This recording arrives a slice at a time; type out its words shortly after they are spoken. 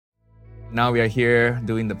Now we are here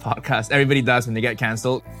doing the podcast. Everybody does when they get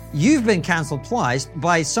cancelled. You've been cancelled twice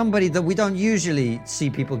by somebody that we don't usually see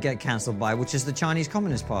people get cancelled by, which is the Chinese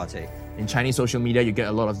Communist Party. In Chinese social media, you get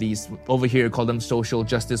a lot of these. Over here, you call them social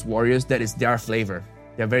justice warriors. That is their flavor.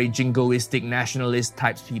 They're very jingoistic, nationalist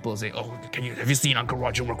types people say, oh, have you seen Uncle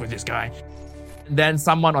Roger work with this guy? And then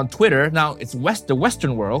someone on Twitter, now it's the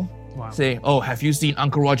Western world, say, oh, have you seen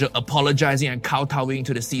Uncle Roger apologizing and kowtowing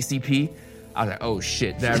to the CCP? I was like, oh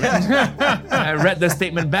shit. Then I read the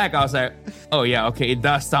statement back. I was like, oh yeah, okay, it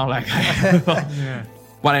does sound like yeah.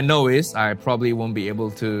 What I know is I probably won't be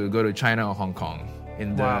able to go to China or Hong Kong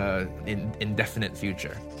in the indefinite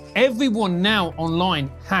future. Everyone now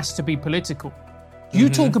online has to be political. You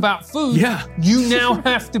talk about food, you now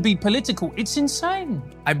have to be political. It's insane.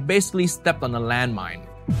 I basically stepped on a landmine.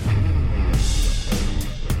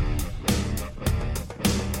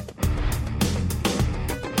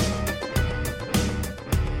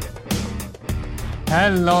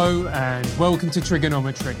 Hello and welcome to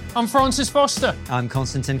Trigonometry. I'm Francis Foster. I'm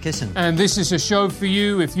Konstantin Kisin. And this is a show for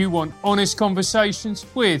you if you want honest conversations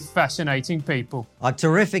with fascinating people. Our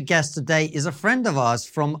terrific guest today is a friend of ours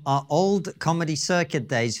from our old comedy circuit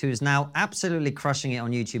days who's now absolutely crushing it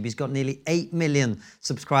on YouTube. He's got nearly 8 million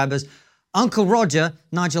subscribers. Uncle Roger,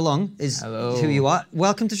 Nigel Long, is who you are.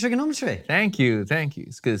 Welcome to Trigonometry. Thank you.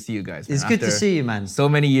 It's good to see you guys, man. It's good to see you, man. So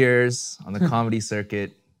many years on the comedy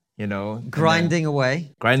circuit. You know, grinding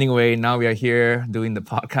away. Now we are here doing the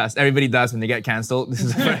podcast. Everybody does when they get cancelled. This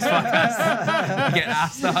is the first podcast you get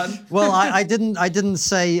asked on. Well, I didn't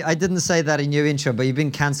say that in your intro, but you've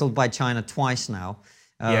been cancelled by China twice now.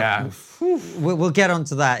 We'll get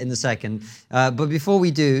onto that in a second. But before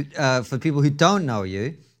we do, for people who don't know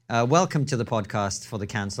you, welcome to the podcast for the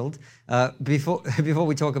cancelled. Before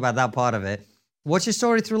we talk about that part of it, what's your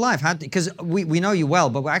story through life? Because we know you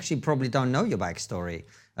well, but we actually probably don't know your backstory.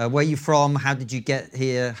 Where are you from? How did you get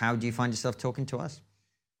here? How do you find yourself talking to us?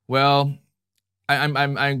 Well,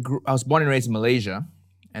 I was born and raised in Malaysia.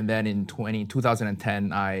 And then in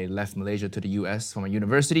 2010, I left Malaysia to the US from a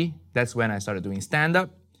university. That's when I started doing stand-up.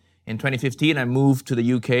 In 2015, I moved to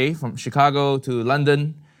the UK from Chicago to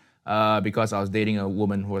London because I was dating a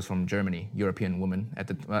woman who was from Germany, European woman.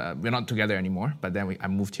 We're not together anymore, but then I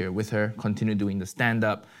moved here with her, continued doing the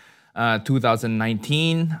stand-up.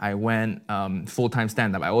 2019, I went full-time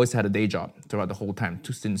stand-up. I always had a day job throughout the whole time.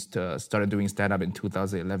 Since started doing stand-up in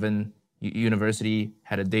 2011, university,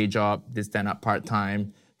 had a day job, did stand-up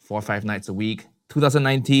part-time, 4 or 5 nights a week.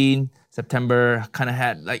 2019, September, kind of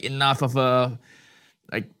had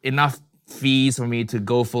enough fees for me to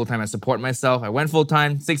go full-time and support myself. I went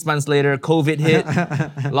full-time. 6 months later, COVID hit,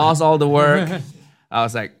 lost all the work. I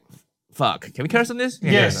was like, fuck, can we curse on this?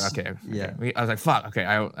 Yes. Okay. I was like, fuck, okay,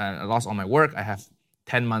 I lost all my work. I have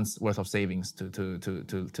 10 months worth of savings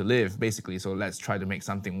to live, basically. So let's try to make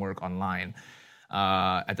something work online.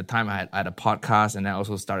 At the time, I had a podcast, and I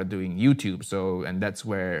also started doing YouTube. And that's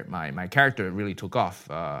where my character really took off.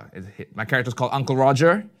 My character's called Uncle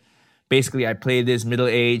Roger. Basically, I play this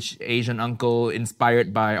middle-aged Asian uncle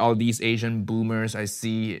inspired by all these Asian boomers I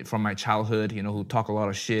see from my childhood, who talk a lot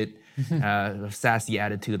of shit. Sassy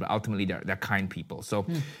attitude, but ultimately they're kind people. So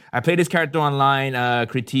I play this character online,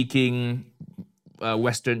 critiquing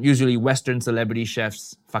usually Western celebrity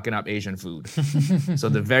chefs fucking up Asian food. So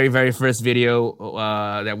the very, very first video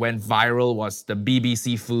that went viral was the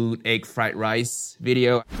BBC Food egg fried rice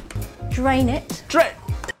video. Drain it.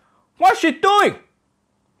 What's she doing?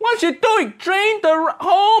 Drain the...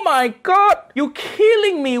 Oh my God! You're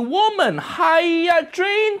killing me, woman! Hiya,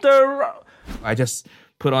 drain the... I just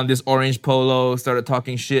put on this orange polo, started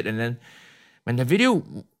talking shit, and then when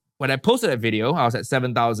I posted that video, I was at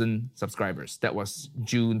 7,000 subscribers. That was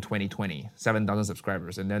June 2020, 7,000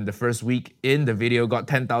 subscribers. And then the first week in, the video got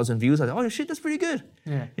 10,000 views. I was like, oh shit, that's pretty good.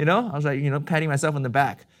 Yeah. I was like, patting myself on the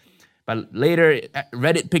back. But later,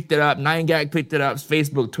 Reddit picked it up, 9gag picked it up,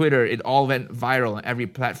 Facebook, Twitter, it all went viral on every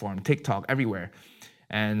platform, TikTok, everywhere.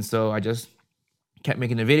 And so I just kept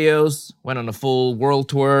making the videos, went on a full world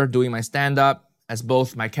tour, doing my stand-up, as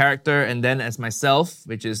both my character and then as myself,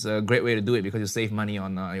 which is a great way to do it because you save money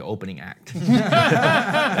on your opening act.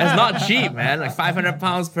 That's not cheap, man. Like 500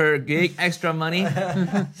 pounds per gig, extra money.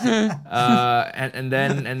 And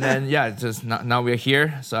then just now we're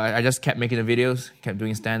here. So I just kept making the videos, kept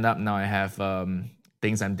doing stand-up. Now I have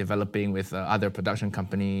things I'm developing with other production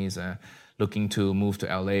companies, looking to move to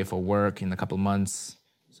LA for work in a couple months.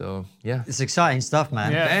 So, yeah. It's exciting stuff,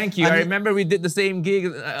 man. Yeah. Thank you. I remember we did the same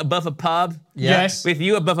gig above a pub. Yes. With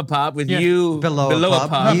you above a pub, with you below a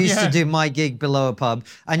pub. You used to do my gig below a pub.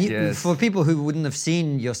 And for people who wouldn't have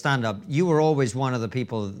seen your stand-up, you were always one of the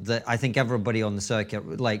people that I think everybody on the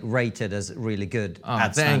circuit like rated as really good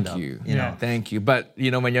at stand-up. Thank you. Thank you. But,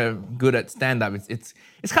 when you're good at stand-up, it's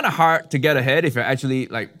kind of hard to get ahead if you're actually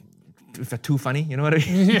like, if you're too funny, you know what I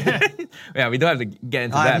mean? Yeah, we don't have to get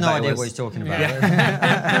into that. I have no idea what he's talking about.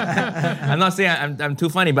 I'm not saying I'm too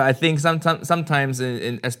funny, but I think sometimes,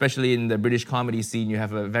 especially in the British comedy scene, you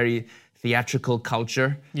have a very theatrical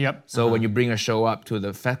culture. Yep. So when you bring a show up to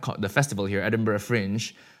the festival here, Edinburgh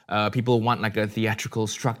Fringe, people want like a theatrical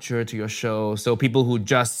structure to your show. So people who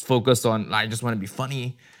just focus on, I just want to be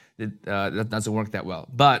funny, that doesn't work that well.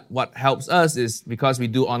 But what helps us is because we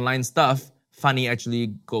do online stuff, funny actually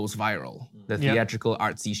goes viral. The theatrical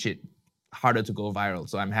artsy shit, harder to go viral.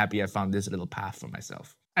 So I'm happy I found this little path for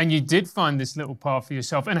myself. And you did find this little path for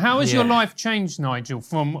yourself. And how has your life changed, Nigel,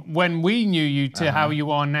 from when we knew you to how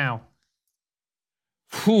you are now?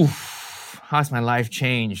 How's my life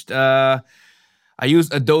changed? I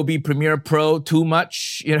use Adobe Premiere Pro too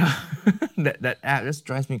much. That app just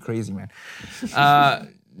drives me crazy, man.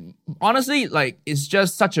 Honestly, like it's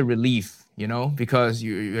just such a relief. Because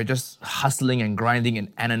you're just hustling and grinding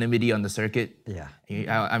in anonymity on the circuit. Yeah.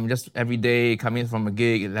 I'm just every day coming from a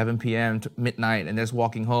gig, 11 p.m. to midnight, and just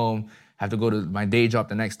walking home. Have to go to my day job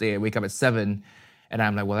the next day. I wake up at 7, and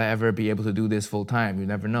I'm like, will I ever be able to do this full time? You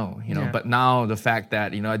never know, But now the fact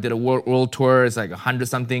that, I did a world tour, it's like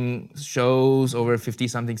 100-something shows over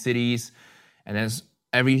 50-something cities. And then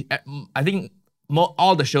I think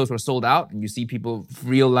all the shows were sold out, and you see people,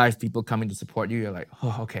 real life people coming to support you. You're like,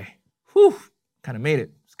 oh, okay. Whew, kind of made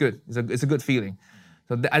it. It's good. It's a good feeling.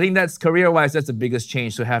 So I think that's career-wise, that's the biggest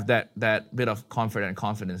change, to have that bit of comfort and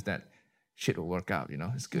confidence that shit will work out.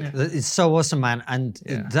 It's good. It's so awesome, man. And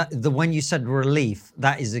when you said relief,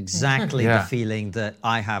 that is exactly the feeling that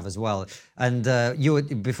I have as well. And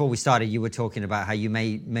before we started, you were talking about how you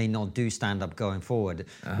may not do stand-up going forward,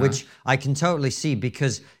 which I can totally see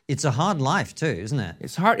because it's a hard life too, isn't it?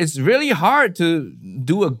 It's hard. It's really hard to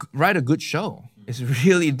write a good show. It's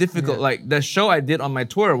really difficult. Yeah. Like the show I did on my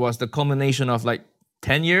tour was the culmination of like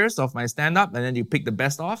 10 years of my stand-up, and then you pick the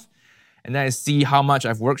best off. And then I see how much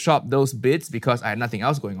I've workshopped those bits because I had nothing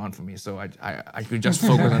else going on for me. So I could just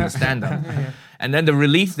focus on the stand-up. And then the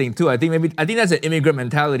relief thing too. I think that's an immigrant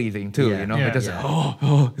mentality thing too, Because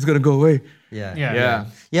it's gonna go away.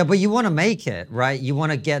 Yeah, but you want to make it, right? You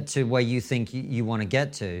want to get to where you think you want to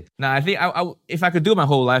get to. Now, I think if I could do my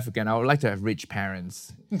whole life again, I would like to have rich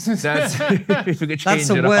parents. That's if we could change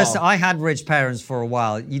the worst. All. I had rich parents for a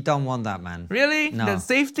while. You don't want that, man. Really? No. That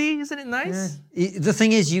safety, isn't it nice? Yeah. The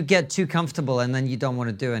thing is, you get too comfortable and then you don't want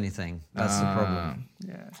to do anything. That's the problem.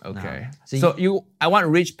 Yeah. Okay. No. So I want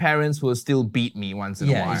rich parents who will still beat me once in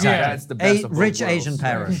a while. Exactly. That's the best of both rich worlds. Asian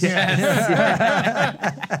parents. Yes.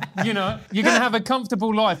 You're gonna have a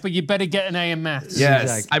comfortable life, but you better get an A in maths. Yes.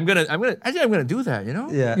 Exactly. I'm gonna do that.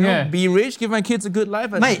 Yeah. Be rich, give my kids a good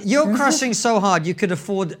life. Mate, you're crushing so hard you could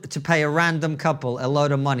afford to pay a random couple a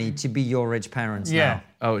load of money to be your rich parents now.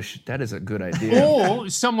 Oh, that is a good idea. Or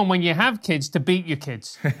someone, when you have kids, to beat your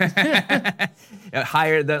kids.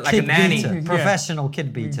 Hire a nanny. Beater, professional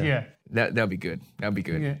kid beater. Yeah. That'll be good. That'll be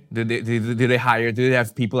good. Yeah. Do they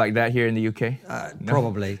have people like that here in the UK? No?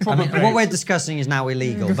 Probably. I mean, what we're discussing is now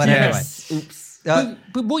illegal, but anyway. Oops.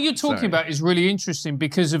 But what you're talking about is really interesting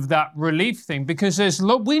because of that relief thing. Because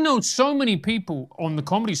we know so many people on the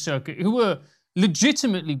comedy circuit who are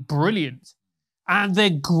legitimately brilliant. And they're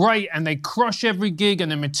great, and they crush every gig,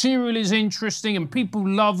 and the material is interesting, and people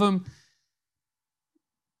love them.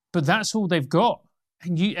 But that's all they've got.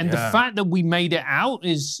 And the fact that we made it out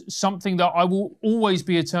is something that I will always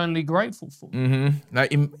be eternally grateful for. Mm-hmm. Like,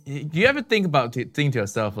 do you ever think to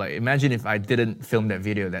yourself, like, imagine if I didn't film that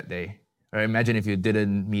video that day, or imagine if you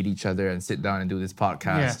didn't meet each other and sit down and do this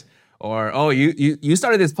podcast, or you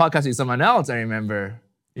started this podcast with someone else. I remember.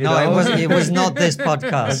 It was not this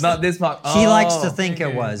podcast. It's not this podcast. He likes to think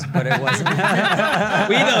it was, but it wasn't. We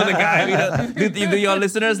know the guy. Do your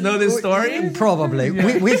listeners know this story? Probably.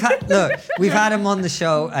 We've had him on the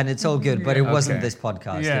show, and it's all good, but it wasn't this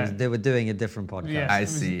podcast. Yeah. They were doing a different podcast. Yeah. I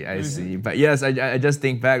see. But yes, I just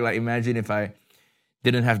think back, like, imagine if I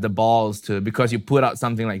didn't have the balls because you put out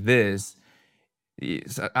something like this,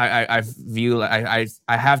 I feel like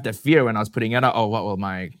I have the fear when I was putting it out. Oh, what will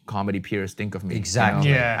my comedy peers think of me? Exactly.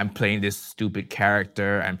 You know? Yeah. I'm playing this stupid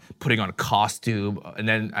character. I'm putting on a costume, and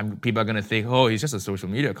then people are gonna think, oh, he's just a social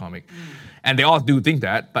media comic, and they all do think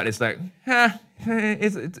that. But it's like,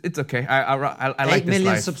 it's okay. I like 8 this million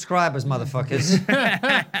life. subscribers, motherfuckers.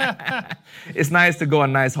 It's nice to go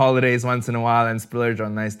on nice holidays once in a while and splurge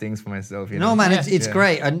on nice things for myself. You know? No, man, it's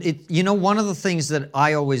great. And one of the things that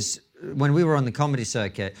I always, when we were on the comedy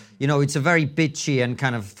circuit, it's a very bitchy and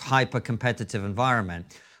kind of hyper-competitive environment.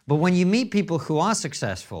 But when you meet people who are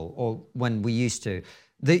successful, or when we used to,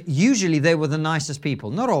 usually they were the nicest people.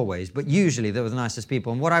 Not always, but usually they were the nicest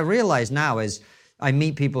people. And what I realize now is I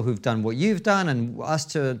meet people who've done what you've done, and us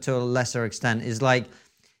to a lesser extent, is like,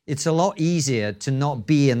 it's a lot easier to not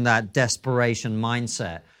be in that desperation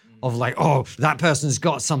mindset of like, oh, that person's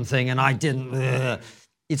got something and I didn't.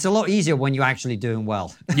 It's a lot easier when you're actually doing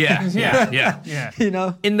well. Yeah.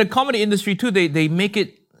 In the comedy industry too, they make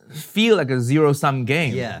it feel like a zero-sum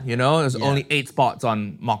game. Yeah. There's only 8 spots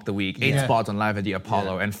on Mock the Week, 8 spots on Live at the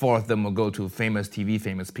Apollo, and 4 of them will go to famous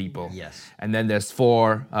people. Yes. And then there's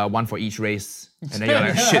 4, 1 for each race. And then you're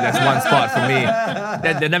like, shit, that's 1 spot for me.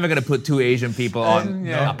 They're never gonna put 2 Asian people on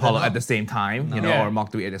Apollo at the same time, or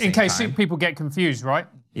Mock the Week at the same time. In case people get confused, right?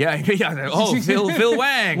 Yeah. Oh, Phil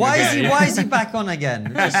Wang. Why is he back on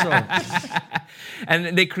again?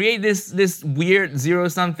 And they create this weird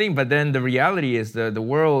zero-sum thing, but then the reality is the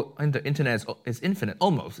world and the internet is infinite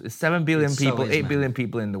almost. It's 7 billion people, 8 billion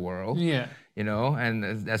people in the world. Yeah. And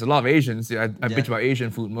there's a lot of Asians. I bitch about Asian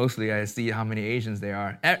food mostly. I see how many Asians there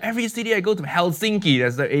are. Every city I go to, Helsinki,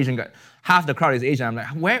 there's the Asian guy. Half the crowd is Asian.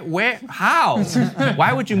 I'm like, where, how?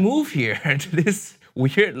 Why would you move here to this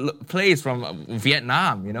weird place from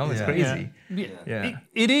Vietnam? It's crazy. Yeah.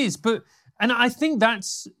 It is, and I think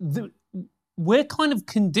we're kind of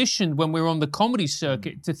conditioned when we're on the comedy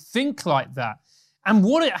circuit to think like that. And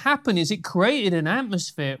what it happened is it created an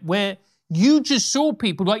atmosphere where you just saw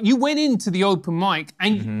people, like you went into the open mic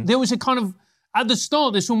and there was a kind of, at the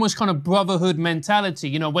start, this almost kind of brotherhood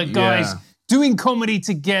mentality, where guys doing comedy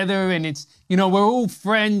together and it's, we're all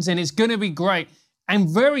friends and it's going to be great. And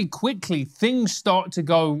very quickly, things start to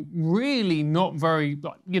go really not very,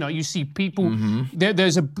 you see people,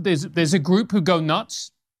 there's a group who go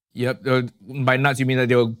nuts. Yep. By nuts, you mean that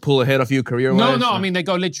they'll pull ahead of you career-wise? No, I mean, they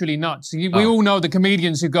go literally nuts. We all know the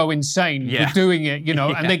comedians who go insane for doing it,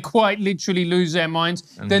 and they quite literally lose their minds.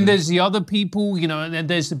 Then there's the other people, and then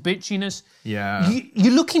there's the bitchiness. Yeah.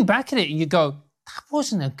 You're looking back at it and you go, that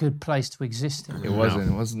wasn't a good place to exist in. It wasn't.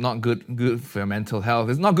 It was not good for your mental health.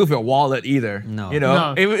 It's not good for your wallet either. No.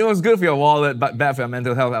 If it was good for your wallet but bad for your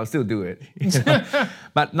mental health, I'll still do it.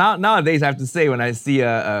 But nowadays, I have to say, when I see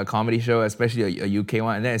a comedy show, especially a UK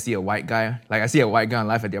one, and then I see a white guy, like I see a white guy on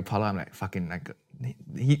Live at the Apollo, I'm like, fucking like,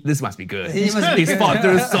 this must be good. He fought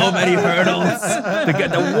through so many hurdles to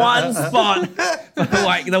get the one spot.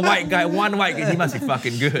 The white guy, he must be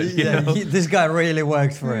fucking good. This guy really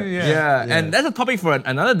worked for it. Yeah. And that's a topic for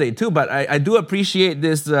another day too. But I do appreciate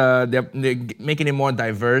this. They're making it more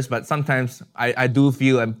diverse. But sometimes I do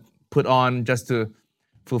feel I'm put on just to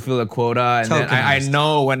fulfill a quota. And then I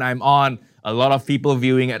know when I'm on, a lot of people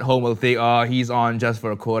viewing at home will think, oh, he's on just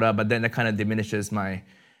for a quota. But then that kind of diminishes my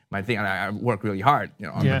thing. And I work really hard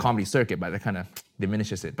on the comedy circuit, but that kind of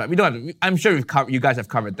diminishes it. But we don't. I'm sure you guys have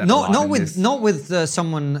covered that. Not with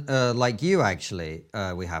someone like you. Actually,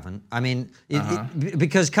 we haven't. I mean,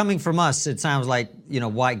 because coming from us, it sounds like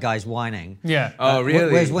white guys whining. Yeah. Oh,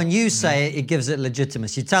 really? Whereas when you say it, it gives it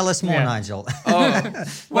legitimacy. Tell us more, Nigel. Oh,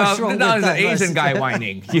 well, now it's an Asian guy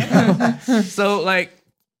whining. So like.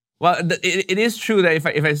 Well, it is true that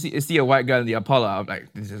if I see a white guy in the Apollo, I'm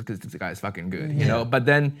like, this guy is fucking good, you know? But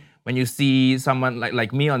then when you see someone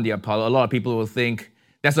like me on the Apollo, a lot of people will think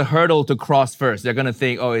there's a hurdle to cross first. They're going to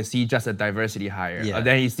think, oh, is he just a diversity hire? Yeah. Or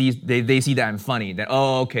then they see that I'm funny. Then,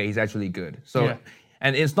 oh, okay, he's actually good. So,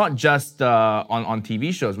 and it's not just on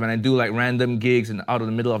TV shows. When I do like random gigs and out of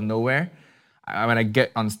the middle of nowhere, when I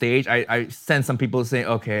get on stage, I sense some people saying,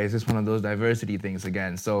 okay, is this one of those diversity things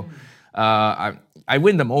again? So I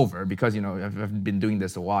win them over because, I've been doing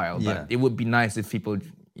this a while. But it would be nice if people,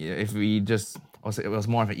 if we just, also it was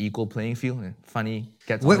more of an equal playing field. Funny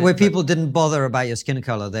gets where people didn't bother about your skin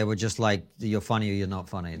color. They were just like, you're funny or you're not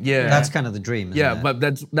funny. Yeah. That's kind of the dream, isn't it? But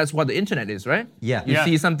that's what the internet is, right? Yeah. You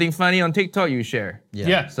see something funny on TikTok, you share.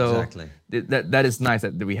 Yeah. So exactly. That is nice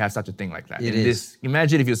that we have such a thing like that. It is.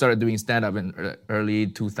 Imagine if you started doing stand-up in early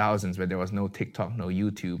 2000s where there was no TikTok, no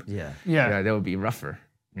YouTube. Yeah. Yeah, that would be rougher.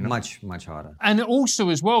 You know? Much harder. And also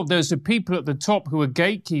as well, there's the people at the top who are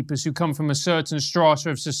gatekeepers who come from a certain strata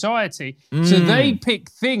of society. So they pick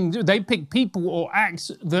people or acts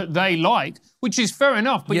that they like, which is fair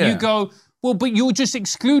enough. But you go, well, but you're just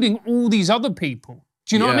excluding all these other people.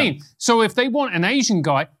 Do you know what I mean? So if they want an Asian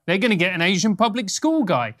guy, they're going to get an Asian public school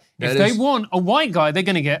guy. If they want a white guy, they're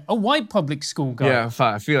going to get a white public school guy. Yeah,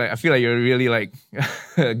 I feel like you're really like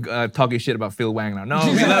talking shit about Phil Wang now. No,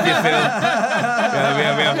 we love you, Phil.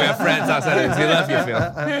 we have friends outside of this. We love you,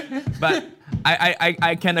 Phil. But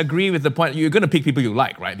I can agree with the point. You're going to pick people you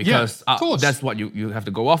like, right? Because that's what you have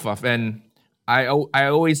to go off of. And I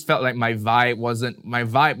always felt like my vibe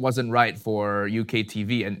wasn't right for UK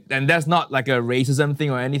TV, and that's not like a racism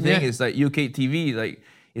thing or anything. It's like UK TV like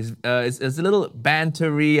is a little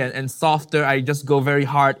bantery and softer. I just go very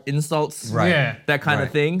hard insults, that kind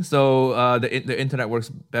of thing. So the internet works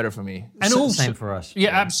better for me. And also, same for us.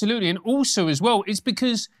 Yeah, absolutely. And also as well, it's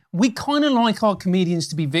because we kind of like our comedians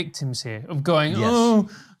to be victims here of going, oh,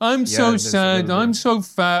 I'm so sad, I'm so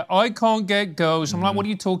fat, I can't get girls. I'm like, what are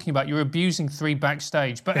you talking about? You're abusing 3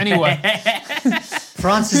 backstage. But anyway.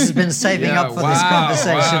 Francis has been saving up for this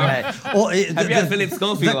conversation, mate. Or, have you had Philip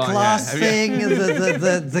Schofield on? The class thing,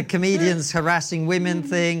 the comedians harassing women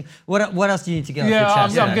thing. What else do you need to get off your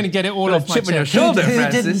chest? I'm going to get it all off my chest. On your shoulder, Who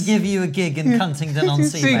didn't give you a gig in Huntingdon on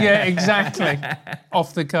Sea? Yeah, exactly.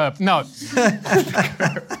 Off the curb. No.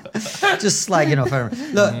 Just slagging off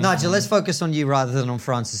everyone. Look, Nigel, let's focus on you rather than on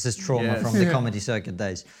Francis's trauma from the comedy circuit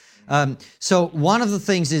days. So one of the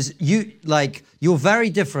things is you're very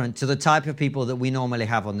different to the type of people that we normally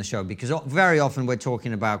have on the show, because very often we're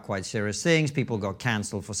talking about quite serious things. People got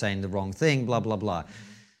cancelled for saying the wrong thing, blah, blah, blah.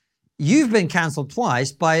 You've been cancelled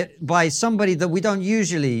twice by somebody that we don't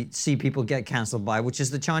usually see people get cancelled by, which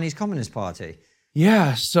is the Chinese Communist Party.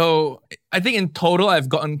 Yeah, so I think in total I've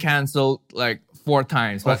gotten cancelled like 4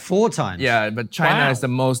 times. But 4 times? Yeah, but China is the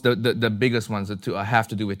most, the biggest ones. The 2 have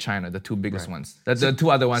to do with China, the 2 biggest ones. The 2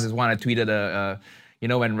 other ones is one I tweeted,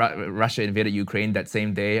 when Russia invaded Ukraine that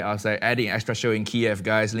same day, I was like, adding extra show in Kiev,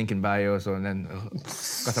 guys, link in bio. So and then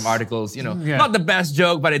got some articles, not the best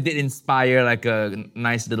joke, but it did inspire like a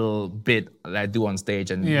nice little bit that I do on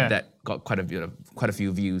stage, and that got quite a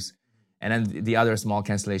few views. And then the other small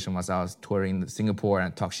cancellation was I was touring Singapore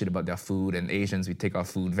and talk shit about their food, and Asians, we take our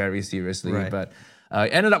food very seriously. Right. But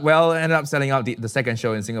ended up selling out the second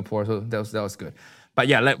show in Singapore, so that was good. But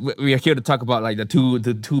yeah, we are here to talk about like the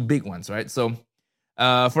two big ones, right? So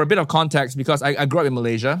for a bit of context, because I grew up in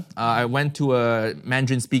Malaysia, I went to a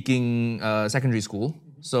Mandarin-speaking secondary school.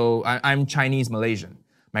 So I'm Chinese Malaysian.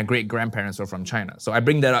 My great-grandparents were from China. So I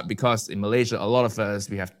bring that up because in Malaysia, a lot of us,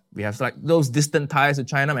 we have like those distant ties to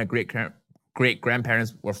China. My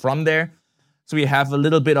great-grandparents were from there. So we have a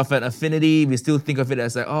little bit of an affinity. We still think of it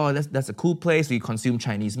as like, oh, that's a cool place. We consume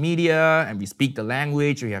Chinese media and we speak the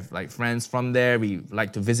language. We have like friends from there. We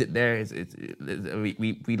like to visit there.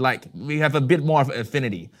 We have a bit more of an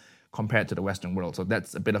affinity compared to the Western world. So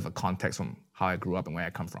that's a bit of a context from how I grew up and where I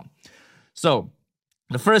come from. So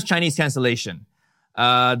the first Chinese cancellation,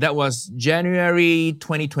 that was January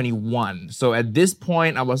 2021. So at this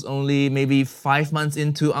point, I was only maybe 5 months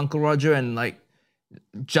into Uncle Roger and like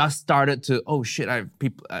just started to, oh shit,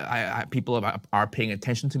 people are paying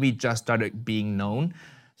attention to me, just started being known.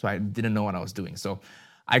 So I didn't know what I was doing. So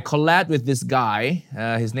I collabed with this guy.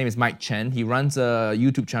 His name is Mike Chen. He runs a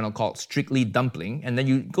YouTube channel called Strictly Dumpling. And then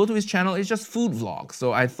you go to his channel, it's just food vlogs.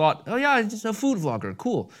 So I thought, oh yeah, it's just a food vlogger,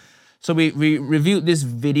 cool. So we reviewed this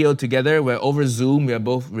video together where over Zoom, we are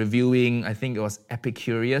both reviewing, I think it was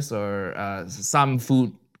Epicurious or some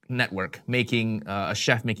food network making a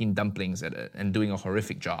chef making dumplings and doing a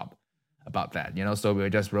horrific job about that, So we were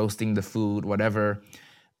just roasting the food, whatever,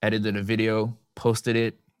 edited a video, posted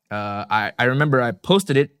it. I remember I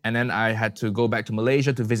posted it and then I had to go back to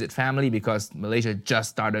Malaysia to visit family because Malaysia just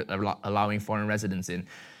started allowing foreign residents in.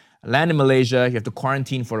 I land in Malaysia, you have to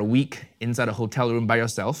quarantine for a week inside a hotel room by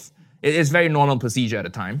yourself. It's very normal procedure at the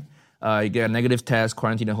time. You get a negative test,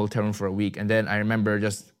 quarantine in a hotel room for a week. And then I remember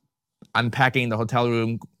just unpacking the hotel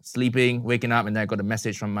room, sleeping, waking up, and then I got a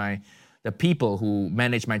message from the people who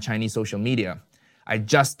manage my Chinese social media. I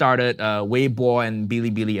just started Weibo and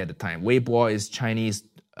Bilibili at the time. Weibo is Chinese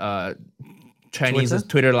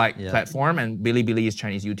Twitter-like platform, and Bilibili is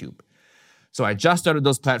Chinese YouTube. So I just started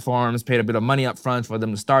those platforms, paid a bit of money up front for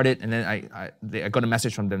them to start it, and then I got a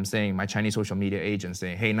message from them saying, my Chinese social media agent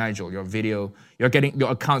saying, hey Nigel, your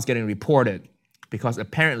account's getting reported, because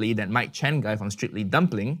apparently that Mike Chen guy from Strictly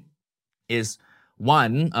Dumpling is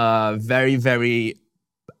one, very, very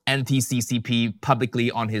anti-CCP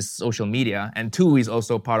publicly on his social media, and 2, he's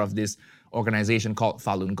also part of this organization called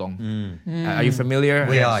Falun Gong. Are you familiar?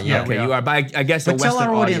 We are, yeah. Okay, you are. But I guess but the Western tell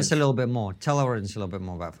our audience audience a little bit more. Tell our audience a little bit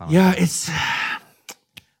more about Falun Gong. Yeah, it's...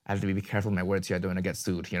 I have to be careful with my words here. I don't want to get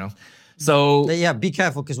sued, you know? So... Yeah, be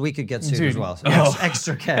careful because we could get sued as well. So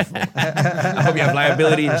extra careful. I hope you have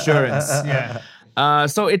liability insurance. Yeah.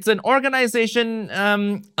 So it's an organization,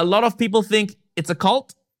 a lot of people think it's a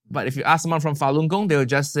cult, but if you ask someone from Falun Gong, they will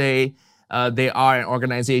just say they are an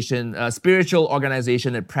organization, a spiritual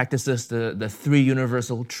organization that practices the three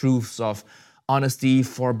universal truths of honesty,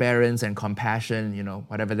 forbearance, and compassion, you know,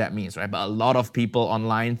 whatever that means, right? But a lot of people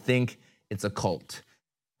online think it's a cult,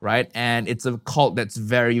 right? And it's a cult that's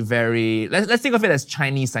very, very, let's think of it as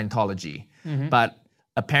Chinese Scientology. But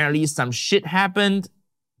apparently some shit happened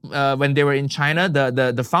when they were in China.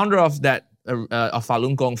 The founder of that of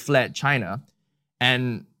Falun Gong fled China,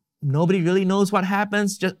 and nobody really knows what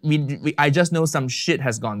happens. I just know some shit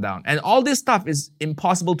has gone down, and all this stuff is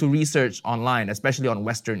impossible to research online, especially on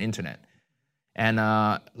Western internet. And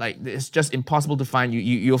like it's just impossible to find.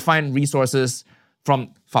 You'll find resources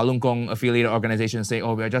from Falun Gong affiliated organizations saying,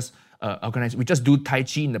 "Oh, we are just we just do Tai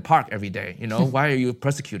Chi in the park every day. You know, why are you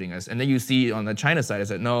persecuting us?" And then you see on the China side, I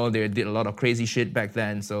said, "No, they did a lot of crazy shit back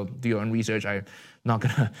then. So do your own research. I'm not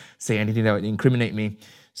gonna say anything that would incriminate me."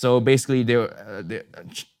 So basically,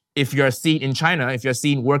 if you're seen in China, if you're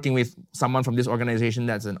seen working with someone from this organization,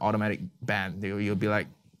 that's an automatic ban. You'll be like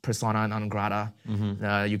persona non grata.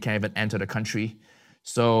 You can't even enter the country.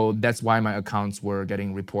 So that's why my accounts were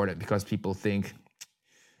getting reported, because people think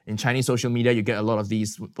in Chinese social media, you get a lot of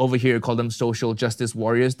these, over here, you call them social justice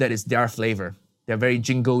warriors. That is their flavor. They're very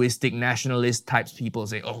jingoistic, nationalist types people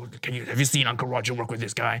say, "Oh, have you seen Uncle Roger work with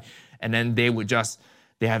this guy?" And then they would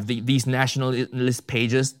they have these nationalist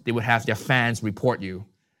pages. They would have their fans report you,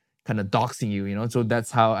 kind of doxing you, you know? So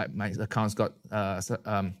that's how my accounts got,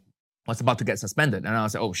 was about to get suspended. And I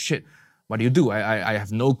was like, oh shit, what do you do? I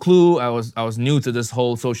have no clue. I was new to this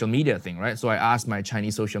whole social media thing, right? So I asked my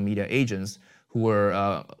Chinese social media agents, who were,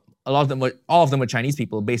 all of them were Chinese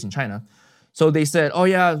people based in China. So they said, oh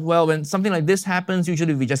yeah, well, when something like this happens,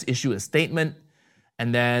 usually we just issue a statement,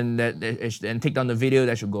 and then and take down the video,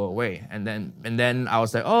 that should go away. And then I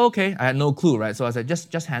was like, oh, okay. I had no clue, right? So I was like,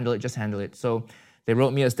 just handle it. So they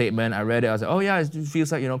wrote me a statement. I read it. I was like, oh yeah, it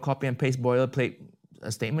feels like, you know, copy and paste boilerplate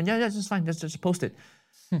a statement. Yeah, just fine. Just post it.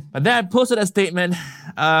 But then I posted a statement.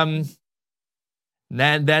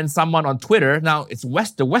 Then someone on Twitter, now it's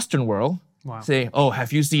the Western world, say, oh,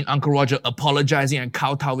 have you seen Uncle Roger apologizing and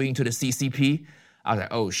kowtowing to the CCP? I was like,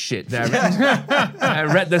 oh shit. Then I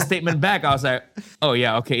read the statement back. I was like, oh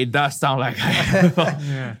yeah, okay, it does sound like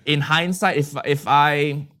In hindsight, if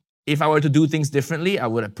I were to do things differently, I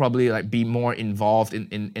would have probably like be more involved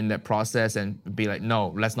in that process and be like,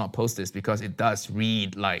 no, let's not post this, because it does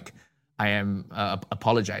read like I am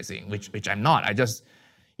apologizing, which I'm not. I just,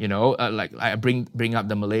 you know, like I bring up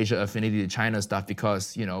the Malaysia affinity to China stuff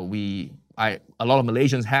because, you know, a lot of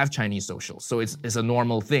Malaysians have Chinese socials, so it's a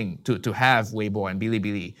normal thing to have Weibo and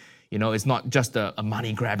Bilibili. You know, it's not just a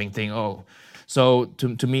money grabbing thing. Oh, so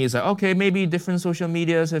to me, it's like, okay, maybe different social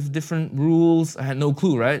medias have different rules. I had no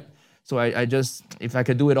clue, right? So I just, if I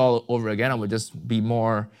could do it all over again, I would just be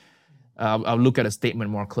more. I'll look at a statement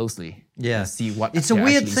more closely. Yeah, and see what. It's a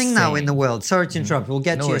weird thing now in the world. Sorry to interrupt. We'll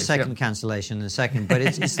get to your second cancellation in a second, but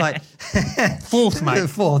it's like fourth, mate.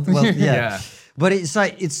 Fourth. Well, yeah. But it's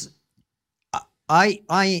like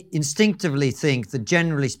I instinctively think that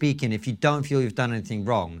generally speaking, if you don't feel you've done anything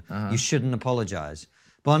wrong, you shouldn't apologize.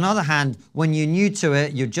 But on the other hand, when you're new to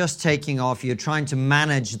it, you're just taking off, you're trying to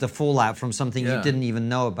manage the fallout from something you didn't even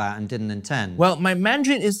know about and didn't intend. Well, my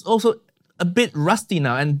Mandarin is also a bit rusty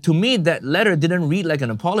now, and to me, that letter didn't read like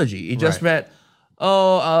an apology. It just read,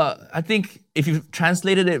 I think if you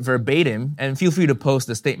translated it verbatim, and feel free to post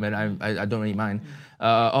the statement, I don't really mind.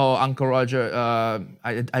 Uncle Roger,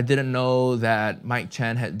 I didn't know that Mike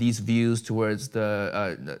Chan had these views towards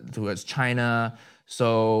towards China.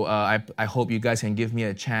 So I hope you guys can give me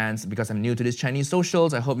a chance, because I'm new to these Chinese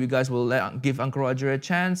socials. I hope you guys will give Uncle Roger a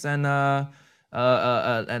chance and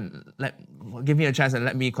give me a chance and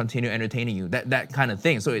let me continue entertaining you. That kind of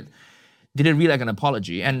thing. So it didn't read like an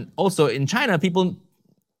apology. And also in China, people,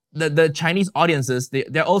 the Chinese audiences,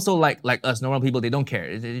 they're also like us, normal people. They don't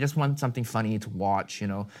care. They just want something funny to watch, you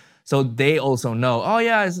know. So they also know, oh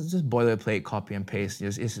yeah, it's just boilerplate, copy and paste.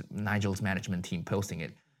 It's Nigel's management team posting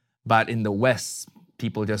it. But in the West,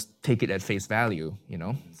 people just take it at face value, you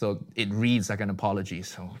know. So it reads like an apology.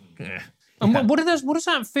 So. And what does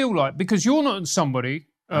that feel like? Because you're not somebody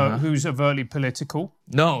who's overtly political.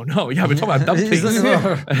 No. Yeah, we're talking about dumb things.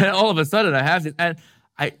 And all of a sudden, I have this, and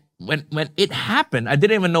when it happened, I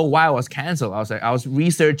didn't even know why I was canceled. I was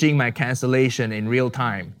researching my cancellation in real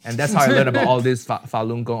time, and that's how I learned about all this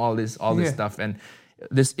Falun Gong, all this stuff, and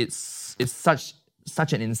it's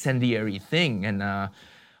such an incendiary thing. And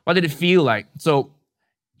what did it feel like? So,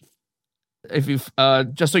 if you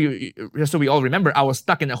just so we all remember, I was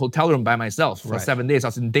stuck in a hotel room by myself for 7 days. I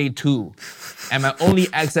was in day 2, and my only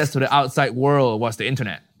access to the outside world was the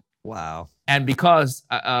internet. Wow. And because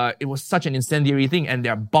it was such an incendiary thing, and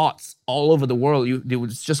there are bots all over the world, they would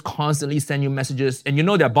just constantly send you messages. And you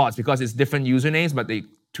know they're bots because it's different usernames, but they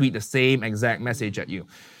tweet the same exact message at you.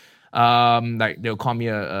 Like they'll call me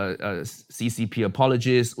a CCP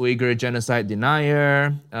apologist, Uyghur genocide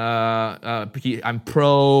denier. I'm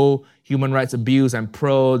pro human rights abuse. I'm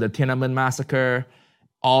pro the Tiananmen massacre.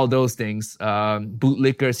 All those things,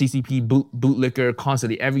 bootlicker, CCP bootlicker,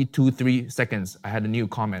 constantly, every 2-3 seconds, I had a new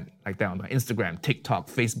comment like that on my Instagram, TikTok,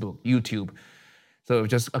 Facebook, YouTube. So it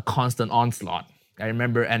was just a constant onslaught. I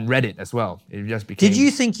remember, and Reddit as well. It just became... Did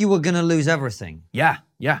you think you were going to lose everything? Yeah.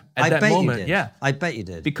 At that moment, yeah. I bet you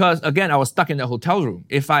did. Because again, I was stuck in the hotel room.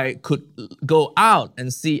 If I could go out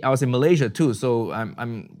and see, I was in Malaysia too, so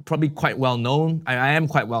I'm probably quite well known. I am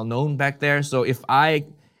quite well known back there. So if I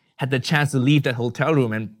had the chance to leave that hotel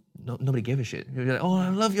room and nobody gave a shit. You're like, oh, I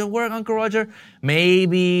love your work, Uncle Roger.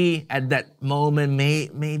 Maybe at that moment,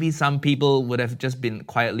 maybe some people would have just been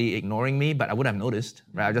quietly ignoring me, but I would have noticed,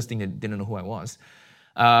 right? I just think they didn't know who I was.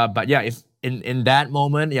 But yeah, if in that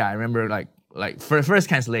moment, yeah, I remember like first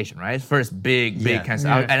cancellation, right? First big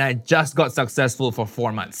cancellation. And I just got successful for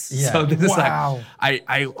 4 months. Yeah. So this is like,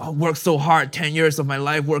 I worked so hard, 10 years of my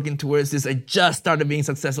life working towards this. I just started being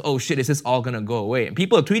successful. Oh shit, is this all gonna go away? And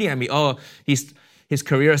people are tweeting at me, oh, his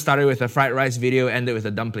career started with a fried rice video, ended with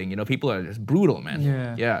a dumpling. You know, people are just brutal,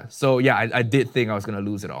 man. Yeah. So yeah, I did think I was gonna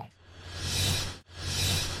lose it all.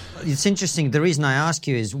 It's interesting. The reason I ask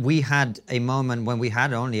you is we had a moment when we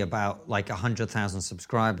had only about like 100,000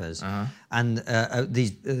 subscribers, and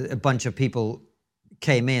a bunch of people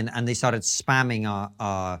came in and they started spamming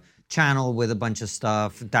our channel with a bunch of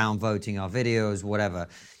stuff, downvoting our videos, whatever.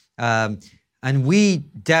 And we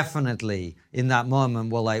definitely, in that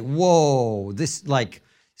moment, were like, whoa, this like,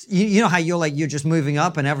 you know how you're just moving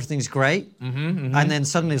up and everything's great? And then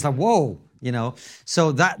suddenly it's like, whoa. You know,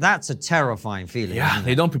 so that's a terrifying feeling. Yeah,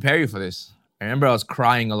 they don't prepare you for this. I remember I was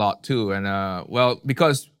crying a lot too, and well,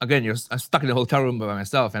 because again, I'm stuck in the hotel room by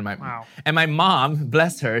myself, and my mom,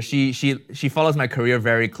 bless her, she follows my career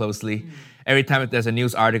very closely. Every time there's a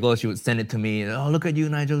news article, she would send it to me. Oh, look at you,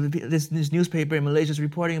 Nigel! This newspaper in Malaysia is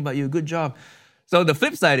reporting about you. Good job. So the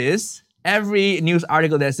flip side is every news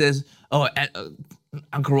article that says, oh.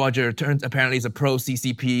 Uncle Roger apparently is a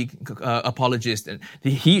pro-CCP apologist, and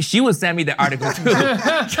she would send me the article too. So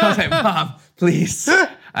I was like, Mom, please.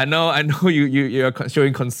 I know you're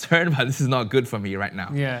showing concern, but this is not good for me right now.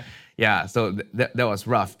 Yeah. So that was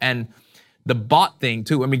rough, and the bot thing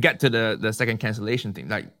too. When we get to the second cancellation thing,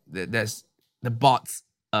 like there's the bots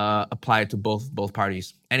apply to both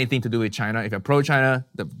parties. Anything to do with China, if you're pro-China,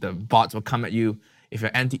 the bots will come at you.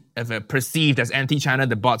 If you're perceived as anti-China,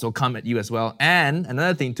 the bots will come at you as well. And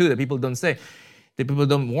another thing too that people don't say, that people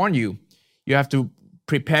don't warn you, you have to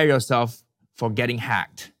prepare yourself for getting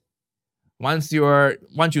hacked. Once you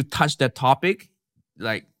touch that topic,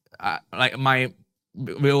 we'll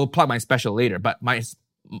plug my special later, but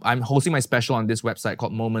I'm hosting my special on this website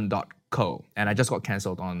called moment.co, and I just got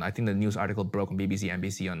canceled on, I think the news article broke on BBC,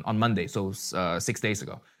 NBC on Monday, so 6 days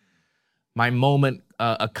ago. My Moment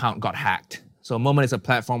account got hacked. So Moment is a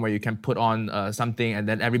platform where you can put on something and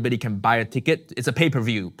then everybody can buy a ticket. It's a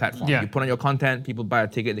pay-per-view platform. You put on your content, people buy a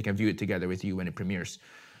ticket, they can view it together with you when it premieres.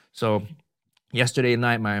 So yesterday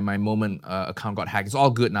night, my Moment account got hacked. It's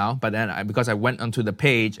all good now, but then because I went onto the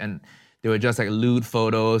page and there were just like lewd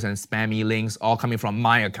photos and spammy links all coming from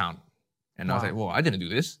my account. And I was like, whoa, I didn't do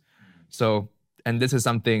this. So, and this is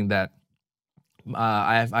something that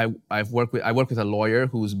I work with a lawyer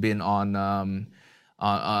who's been on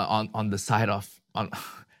the side of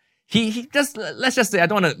he just, let's just say, I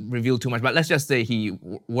don't want to reveal too much, but let's just say he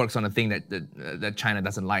works on a thing that China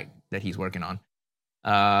doesn't like that he's working on.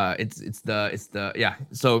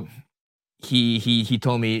 So he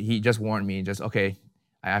told me, he just warned me, just okay,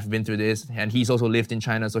 I've been through this, and he's also lived in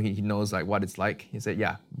China, so he knows like what it's like. He said,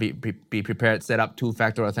 yeah, be prepared, set up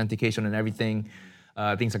 2-factor authentication and everything.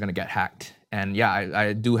 Things are gonna get hacked. And yeah,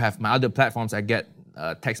 I do have my other platforms. I get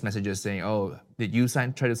text messages saying, oh, did you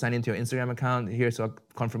try to sign into your Instagram account? Here's a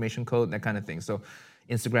confirmation code, that kind of thing. So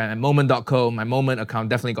Instagram and moment.co, my Moment account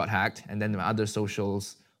definitely got hacked. And then my other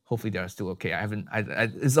socials, hopefully they're still okay.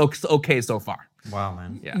 It's okay so far. Wow,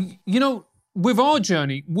 man. Yeah. You know, with our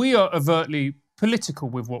journey, we are overtly political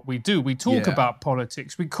with what we do. We talk about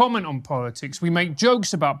politics, we comment on politics, we make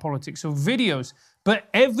jokes about politics or videos, but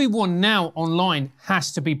everyone now online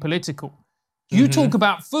has to be political. You talk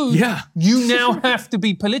about food, you now have to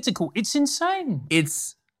be political. It's insane.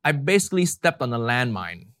 I basically stepped on a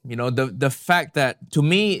landmine. You know, the fact that, to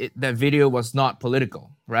me, that video was not political,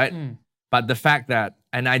 right? But the fact that,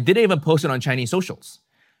 and I didn't even post it on Chinese socials,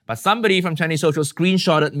 but somebody from Chinese socials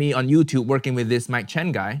screenshotted me on YouTube working with this Mike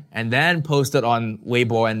Chen guy, and then posted on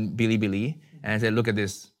Weibo and Bilibili, and said, look at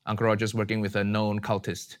this, Uncle Roger's working with a known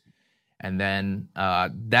cultist. And then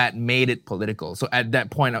that made it political. So at that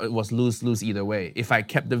point, it was lose-lose either way. If I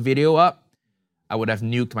kept the video up, I would have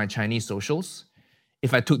nuked my Chinese socials.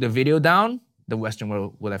 If I took the video down, the Western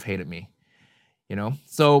world would have hated me. You know?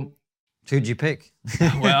 So... Who'd you pick?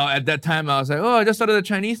 Well, at that time, I was like, I just started the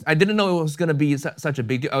Chinese. I didn't know it was going to be such a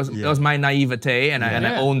big deal. That was my naivete, and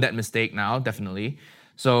I own that mistake now, definitely.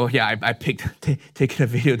 So yeah, I picked taking a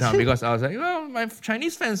video down because I was like, well, my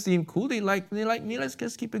Chinese fans seem cool. They like me. Let's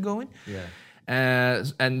just keep it going. Yeah.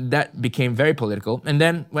 And that became very political. And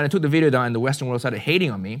then when I took the video down and the Western world started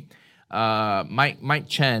hating on me, Mike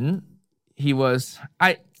Chen,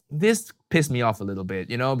 this pissed me off a little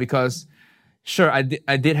bit, you know, because sure, I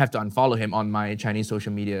did have to unfollow him on my Chinese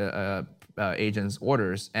social media agent's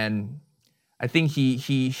orders, and I think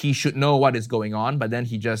he should know what is going on, but then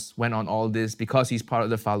he just went on all this because he's part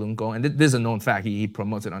of the Falun Gong. And this is a known fact. He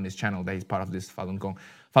promotes it on his channel that he's part of this Falun Gong.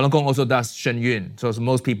 Falun Gong also does Shen Yun. So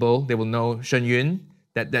most people, they will know Shen Yun,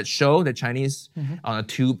 that show, that Chinese, on a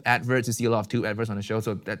tube adverts. You see a lot of tube adverts on the show.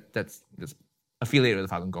 So that's affiliated with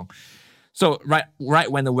the Falun Gong. So right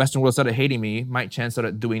when the Western world started hating me, Mike Chen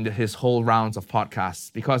started doing his whole rounds of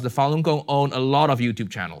podcasts because the Falun Gong own a lot of YouTube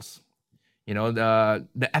channels. You know,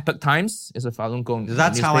 the Epoch Times is a Falun Gong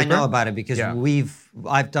That's newspaper. how I know about it, because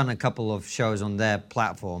I've done a couple of shows on their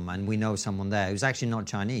platform, and we know someone there who's actually not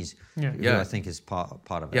Chinese, who I think is part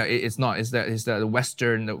of it. Yeah, it's not. It's the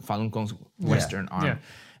Western, the Falun Gong's Western arm. Yeah.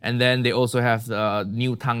 And then they also have the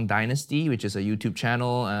New Tang Dynasty, which is a YouTube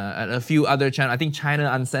channel, and a few other channels. I think China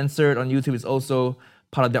Uncensored on YouTube is also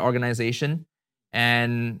part of their organization.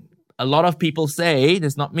 And a lot of people say,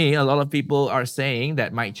 it's not me, a lot of people are saying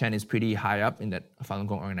that Mike Chen is pretty high up in that Falun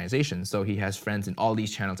Gong organization. So he has friends in all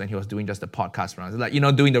these channels, and he was doing just the podcast rounds. Like,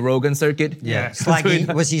 doing the Rogan circuit. Yeah.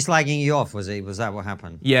 Was he slagging you off? Was that what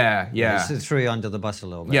happened? Yeah. It threw you under the bus a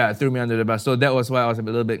little bit. Yeah, it threw me under the bus. So that was why I was a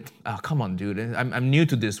little bit, come on, dude. I'm new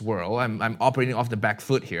to this world. I'm operating off the back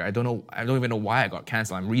foot here. I don't even know why I got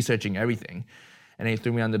canceled. I'm researching everything. And then he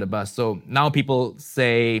threw me under the bus. So now people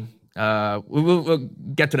say... we'll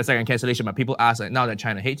get to the second cancellation, but people ask, like, now that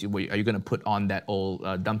China hates you, are you going to put on that old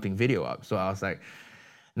dumping video up? So I was like,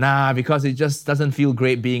 nah, because it just doesn't feel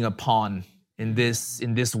great being a pawn in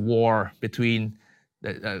this war between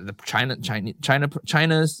the China's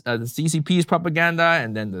the CCP's propaganda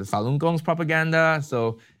and then the Falun Gong's propaganda.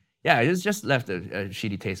 So yeah, it's just left a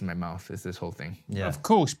shitty taste in my mouth. Is this whole thing? Yeah, of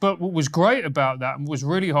course. But what was great about that and was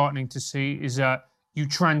really heartening to see is that you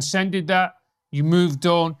transcended that. You moved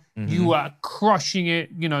on. You were crushing it.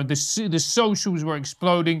 You know, the socials were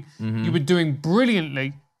exploding. You were doing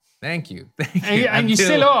brilliantly. Thank you. And you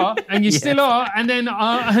still are. And you still are. And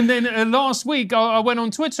then last week I went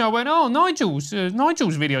on Twitter. I went, Nigel's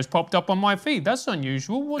videos popped up on my feed. That's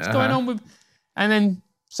unusual. What's going on with? And then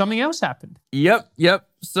something else happened. Yep.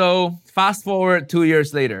 So fast forward 2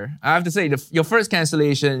 years later, I have to say your first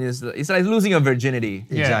cancellation it's like losing your virginity.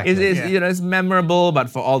 Exactly. It's memorable, but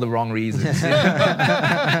for all the wrong reasons.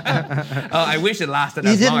 I wish it lasted.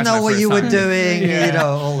 You didn't know what you were doing.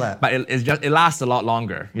 All that. But it lasts a lot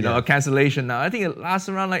longer. A cancellation now, I think it lasts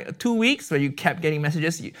around like 2 weeks, where you kept getting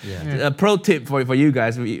messages. A pro tip for you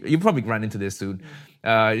guys, you probably run into this soon.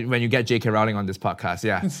 When you get J.K. Rowling on this podcast,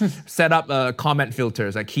 set up comment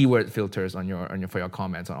filters, like keyword filters for your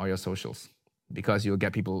comments on all your socials, because you'll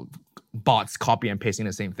get bots copy and pasting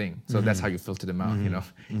the same thing. So that's how you filter them out.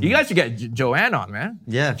 You guys should get Joanne on, man.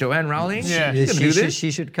 Yeah, Joanne Rowling. Yeah, she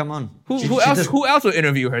should come on. Who else will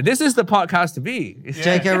interview her? This is the podcast to be.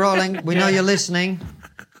 J.K. Rowling, we know you're listening.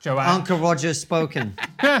 Joanne. Uncle Roger's spoken.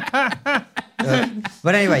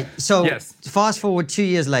 But anyway, so fast forward 2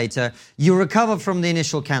 years later, you recover from the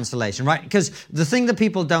initial cancellation, right? Because the thing that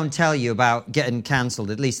people don't tell you about getting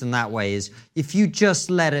cancelled, at least in that way, is if you just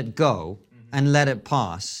let it go and let it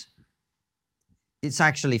pass, it's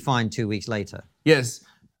actually fine 2 weeks later. Yes,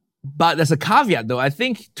 but there's a caveat, though. I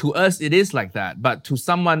think to us it is like that, but to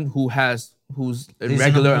someone who's in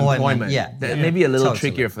regular employment, that may be a little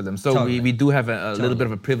trickier for them. So we do have a little bit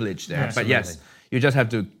of a privilege there. Absolutely. But yes, you just have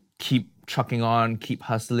to keep trucking on, keep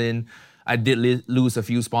hustling. I did lose a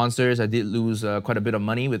few sponsors. I did lose quite a bit of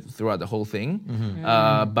money throughout the whole thing.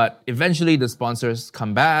 But eventually the sponsors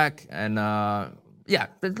come back and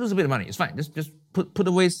they lose a bit of money. It's fine. Just put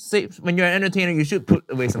away, when you're an entertainer, you should put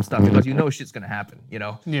away some stuff because you know shit's gonna happen, you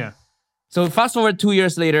know? Yeah. So fast forward 2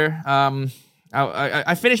 years later,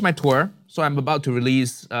 I finished my tour. So I'm about to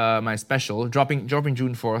release my special, dropping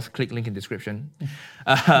June 4th. Click link in description.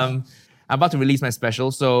 I'm about to release my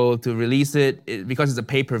special. So to release it, because it's a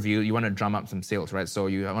pay-per-view, you want to drum up some sales, right? So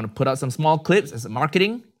you want to put out some small clips as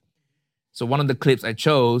marketing. So one of the clips I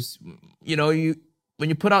chose, when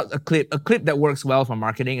you put out a clip that works well for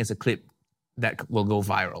marketing is a clip that will go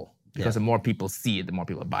viral. Because the more people see it, the more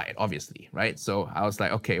people buy it, obviously, right? So I was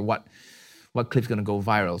like, okay, what clip's gonna go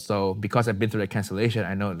viral? So because I've been through the cancellation,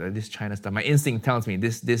 I know that this China stuff, my instinct tells me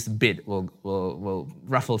this bit will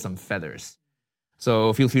ruffle some feathers.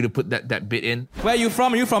 So feel free to put that bit in. Where are you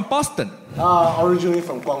from? Are you from Boston? Originally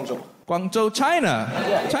from Guangzhou. Guangzhou, China.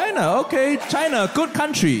 Yeah. China, okay. China, good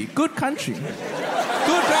country. Good country. Good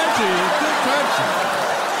country. Good country.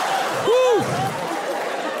 Woo!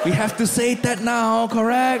 We have to say that now,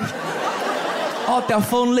 correct? All their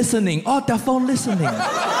phone listening. All their phone listening.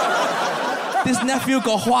 This nephew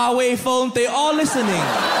got Huawei phone. They all listening.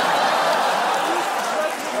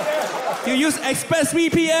 You use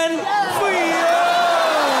ExpressVPN? Free.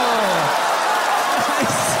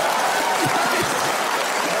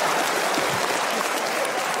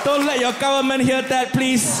 Don't let your government hear that,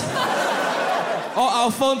 please. Or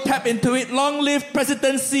our phone tap into it. Long live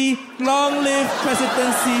presidency. Long live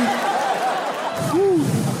presidency. Whew.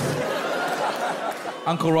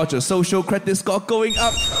 Uncle Roger, social credit score going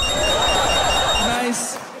up.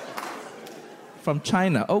 Nice. From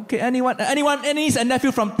China. Okay, anyone? Any niece and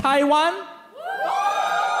nephew from Taiwan?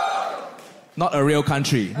 Not a real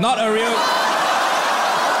country. Not a real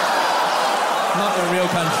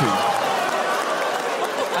country.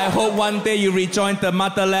 I hope one day you rejoin the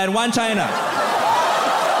motherland. One China.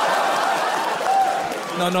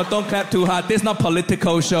 No, don't clap too hard. This is not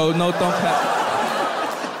political show. No, don't clap.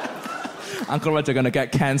 Uncle Roger gonna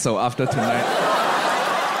get cancelled after tonight.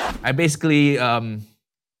 I basically kind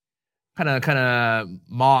of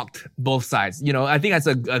mocked both sides. I think as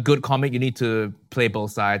a good comic, you need to play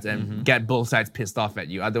both sides and get both sides pissed off at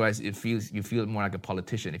you. Otherwise, you feel more like a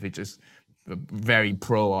politician if you just very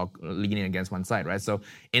pro or leaning against one side, right? So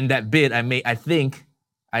in that bit, I think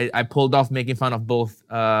I pulled off making fun of both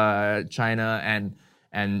China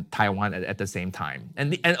and Taiwan at the same time.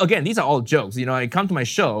 And again, these are all jokes. I come to my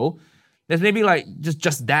show, there's maybe like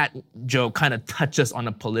just that joke kind of touches on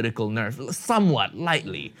a political nerve, somewhat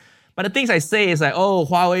lightly. But the things I say is like, oh,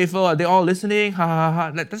 Huawei phone, are they all listening? Ha ha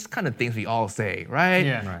ha. That's kind of things we all say, right?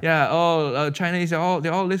 Yeah. Right. Yeah. Oh, Chinese, they're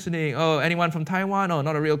all listening. Oh, anyone from Taiwan? Oh,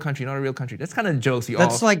 not a real country, not a real country. That's kind of jokes we all.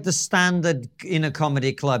 That's like the standard in a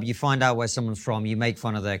comedy club. You find out where someone's from, you make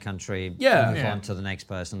fun of their country, move on to the next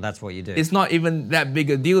person. That's what you do. It's not even that big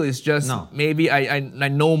a deal. It's just maybe I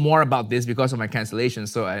know more about this because of my cancellation,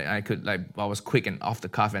 so I was quick and off the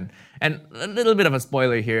cuff and a little bit of a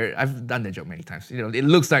spoiler here. I've done the joke many times. It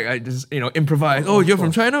looks like I just improvise. Oh, you're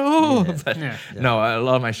from China? Oh, no. A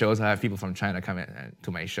lot of my shows I have people from China come in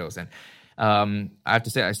to my shows, and I have to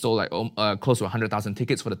say I sold close to 100,000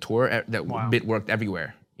 tickets for the tour. That bit worked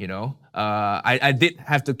everywhere. I did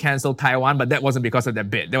have to cancel Taiwan, but that wasn't because of that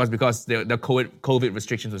bit. That was because the COVID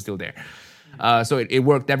restrictions were still there. So it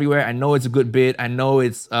worked everywhere. I know it's a good bit. I know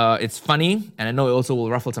it's funny, and I know it also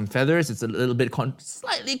will ruffle some feathers. It's a little bit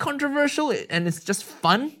slightly controversial, and it's just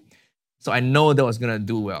fun. So I know that was gonna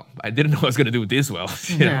do well. I didn't know I was gonna do this well.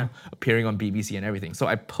 Appearing on BBC and everything. So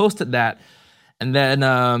I posted that, and then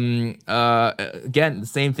again the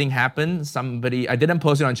same thing happened. I didn't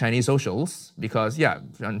post it on Chinese socials because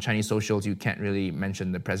on Chinese socials you can't really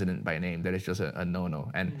mention the president by name. That is just a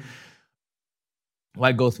no-no. And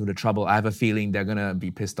why go through the trouble? I have a feeling they're gonna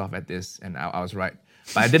be pissed off at this, and I was right.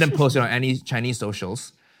 But I didn't post it on any Chinese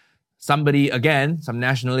socials. Somebody, again, some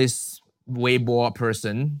nationalist Weibo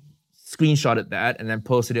person screenshotted that and then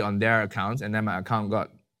posted it on their accounts, and then my account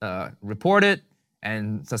got reported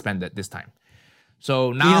and suspended this time.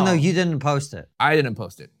 So now, even though you didn't post it, I didn't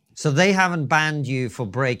post it. So they haven't banned you for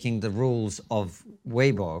breaking the rules of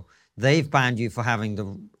Weibo. They've banned you for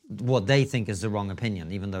having what they think is the wrong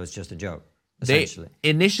opinion, even though it's just a joke.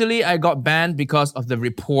 Initially, I got banned because of the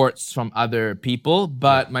reports from other people,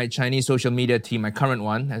 but my Chinese social media team, my current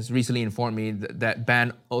one, has recently informed me that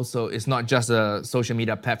ban also is not just a social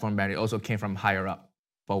media platform ban, it also came from higher up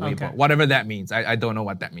for Weibo. Okay. Whatever that means, I don't know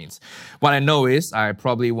what that means. What I know is I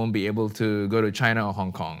probably won't be able to go to China or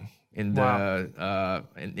Hong Kong in the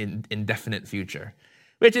indefinite future.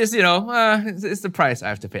 which is, it's the price I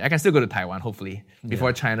have to pay. I can still go to Taiwan, hopefully,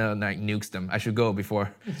 before China nukes them. I should go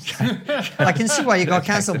before. I can see why you got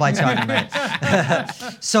cancelled by China, mate.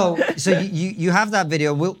 So you have that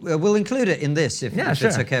video. We'll include it in this if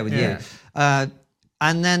it's okay with you.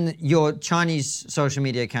 And then your Chinese social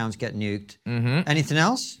media accounts get nuked. Mm-hmm. Anything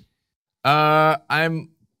else?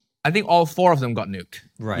 I think all 4 of them got nuked.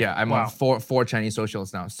 Right. Yeah, I'm on four Chinese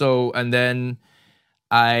socials now. So, and then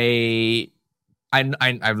I've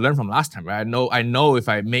learned from last time, right? I know if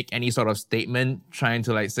I make any sort of statement trying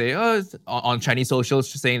to say, on Chinese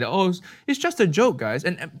socials, saying that, it's just a joke, guys.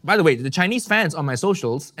 And by the way, the Chinese fans on my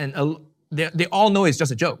socials, and they all know it's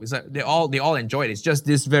just a joke. It's like they all enjoy it. It's just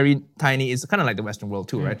this very tiny, it's kind of like the Western world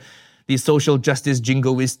too, right? These social justice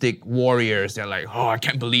jingoistic warriors, they're like, I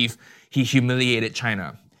can't believe he humiliated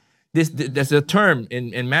China. There's a term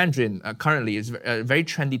in Mandarin currently, it's a very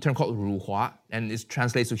trendy term called 辱华, and it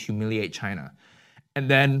translates to humiliate China. And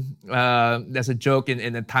then there's a joke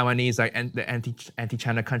in the Taiwanese, the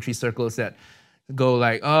anti-China country circles that go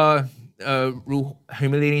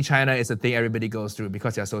humiliating China is a thing everybody goes through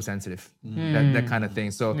because they're so sensitive. That kind of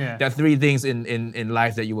thing. So there are 3 things in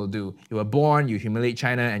life that you will do. You were born, you humiliate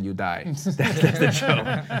China, and you die. That's the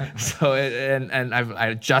joke. So and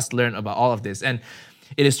I just learned about all of this. And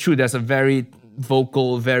it is true, there's a very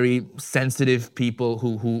vocal, very sensitive people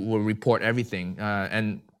who will report everything.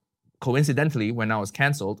 And coincidentally, when I was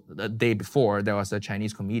canceled, the day before, there was a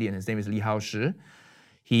Chinese comedian. His name is Li Haoshi.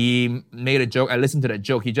 He made a joke. I listened to that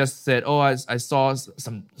joke. He just said, I saw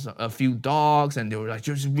a few dogs, and they were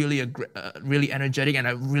just really energetic, and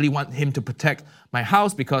I really want him to protect my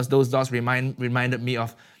house because those dogs reminded me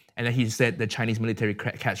of, and then he said the Chinese military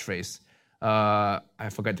catchphrase. I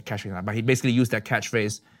forgot the catchphrase, but he basically used that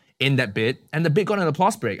catchphrase in that bit, and the bit got an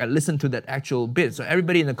applause break. I listened to that actual bit, so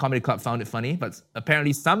everybody in the comedy club found it funny, but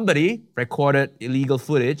apparently somebody recorded illegal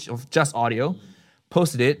footage of just audio,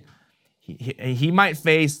 posted it. He might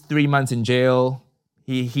face 3 months in jail.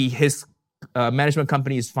 His management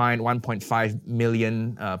company is fined 1.5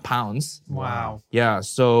 million pounds. Wow. Yeah,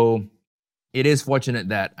 so it is fortunate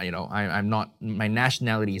that I'm not, my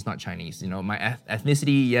nationality is not Chinese. My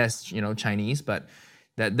ethnicity, yes, Chinese, but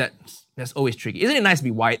that's always tricky. Isn't it nice to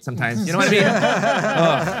be white sometimes? You know what I mean?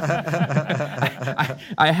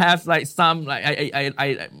 I have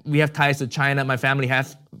we have ties to China. My family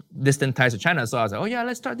has distant ties to China, so I was like,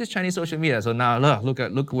 let's start this Chinese social media. So now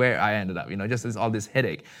look where I ended up. Just all this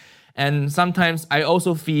headache. And sometimes I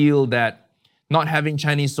also feel that not having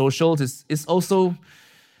Chinese socials is also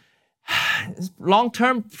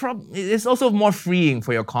long-term, it's also more freeing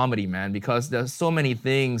for your comedy, man, because there's so many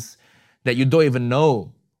things that you don't even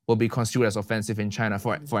know will be construed as offensive in China.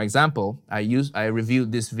 For example, I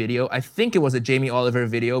reviewed this video. I think it was a Jamie Oliver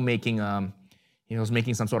video making, he was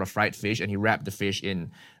making some sort of fried fish, and he wrapped the fish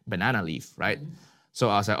in banana leaf, right? So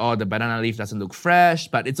I was like, the banana leaf doesn't look fresh,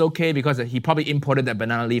 but it's okay because he probably imported that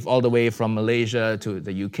banana leaf all the way from Malaysia to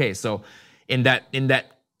the UK. So in that,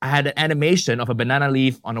 I had an animation of a banana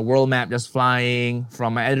leaf on a world map just flying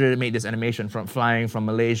from, my editor made this animation from flying from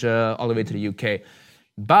Malaysia all the way to the UK.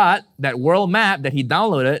 But that world map that he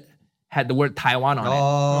downloaded had the word Taiwan on it.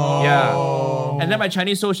 Yeah. And then my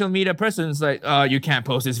Chinese social media person's like, you can't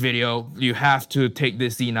post this video. You have to take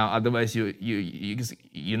this scene out. Otherwise, you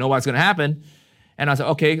know what's going to happen. And I was like,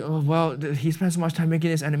 okay, he spent so much time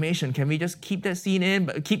making this animation. Can we just keep that scene in?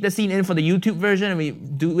 But keep the scene in for the YouTube version, and we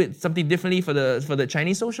do it something differently for the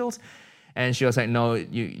Chinese socials? And she was like, no,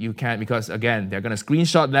 you can't, because again, they're gonna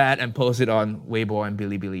screenshot that and post it on Weibo and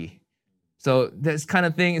Bilibili. So this kind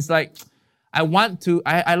of thing is like, I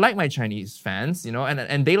like my Chinese fans,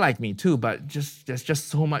 and they like me too, but there's just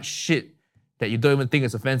so much shit that you don't even think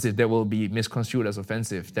is offensive that will be misconstrued as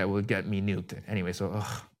offensive that will get me nuked. Anyway, so,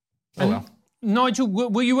 well. Nigel,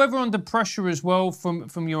 were you ever under pressure as well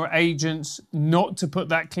from your agents not to put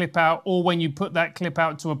that clip out, or when you put that clip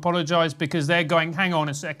out to apologize because they're going, hang on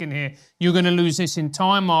a second here, you're going to lose this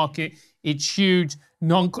entire market, it's huge,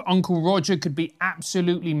 Uncle Roger could be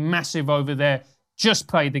absolutely massive over there, just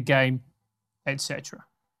play the game, etc.?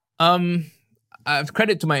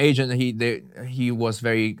 Credit to my agent, he was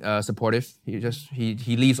very supportive.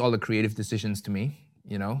 He leaves all the creative decisions to me,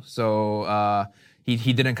 so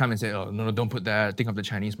He didn't come and say, no, don't put that, think of the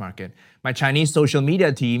Chinese market. My Chinese social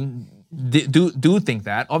media team do think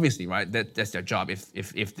that, obviously, right? That's their job.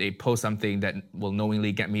 If they post something that will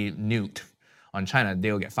knowingly get me nuked on China,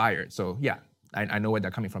 they'll get fired. So yeah, I know where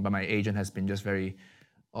they're coming from, but my agent has been just very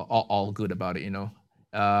all good about it,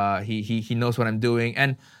 He knows what I'm doing.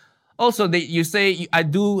 And also, you say, I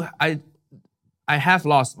have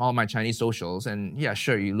lost all my Chinese socials, and yeah,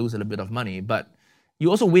 sure, you lose a little bit of money, but you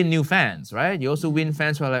also win new fans, right? You also win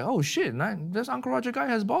fans who are like, oh shit, this Uncle Roger guy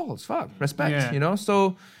has balls. Fuck, respect, you know?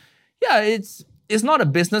 So, yeah, it's not a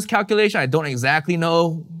business calculation. I don't exactly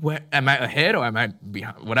know where am I ahead or am I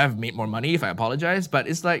behind. Would I have made more money if I apologize? But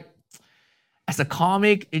it's like, as a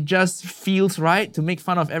comic, it just feels right to make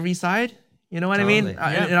fun of every side. You know what I mean?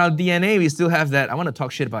 Yeah. In our DNA, we still have that. I want to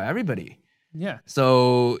talk shit about everybody. Yeah.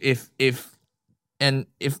 So if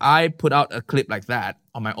I put out a clip like that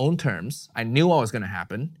on my own terms, I knew what was going to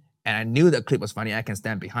happen, and I knew the clip was funny, I can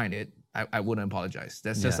stand behind it, I wouldn't apologize.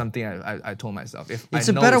 That's just something I told myself. It's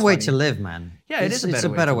a better way to live, man. Yeah, it's a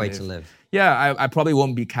better way to live. Yeah, I probably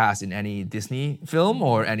won't be cast in any Disney film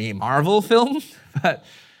or any Marvel film, but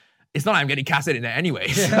it's not like I'm getting casted in there anyway.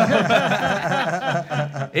 So.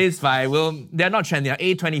 It's fine. They're not trendy.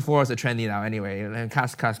 A24 is a trendy now anyway.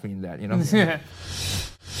 Cast me in that, you know? Yeah.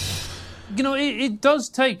 You know, it does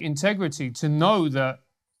take integrity to know that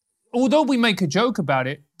although we make a joke about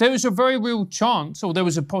it, there is a very real chance, or there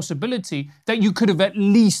was a possibility, that you could have at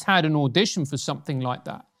least had an audition for something like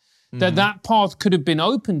that. Mm-hmm. That path could have been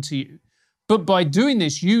open to you. But by doing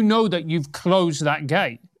this, you know that you've closed that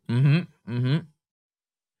gate. Mm-hmm. Mm-hmm.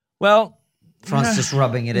 Well, Fran's just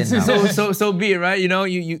rubbing it in now. So be it, right? You know,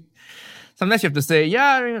 you sometimes you have to say,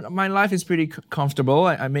 yeah, my life is pretty comfortable.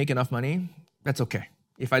 I make enough money. That's okay.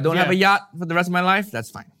 If I don't have a yacht for the rest of my life,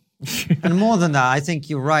 that's fine. And more than that, I think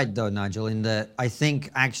you're right, though, Nigel, in that I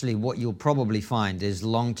think actually what you'll probably find is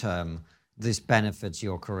long-term, this benefits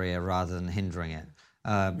your career rather than hindering it.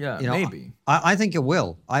 Maybe. I think it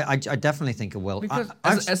will. I definitely think it will.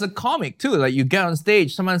 Because as a comic, too, like you get on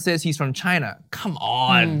stage, someone says he's from China. Come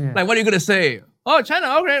on. Like, what are you going to say? Oh,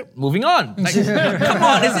 China, okay, moving on. Like, come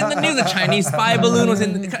on, it's in the news. A Chinese spy balloon was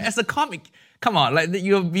as a comic. Come on, like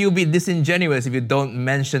you'll be disingenuous if you don't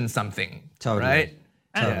mention something. Totally. Right?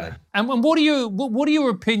 Totally. And what are your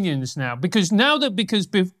opinions now? Because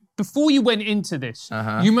before you went into this,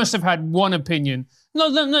 you must have had one opinion. No,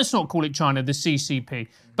 let's not call it China, the CCP.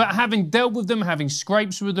 But having dealt with them, having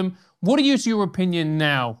scrapes with them, what is your opinion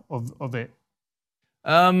now of it?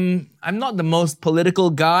 I'm not the most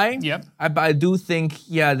political guy. Yep. But I do think,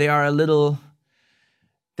 they're a little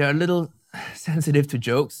sensitive to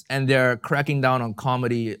jokes, and they're cracking down on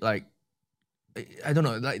comedy. Like, I don't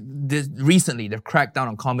know, like recently they've cracked down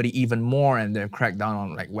on comedy even more, and they've cracked down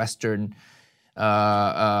on like Western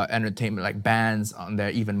entertainment, like bands on there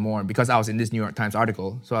even more. Because I was in this New York Times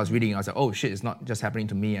article, so I was reading, I was like, oh shit, it's not just happening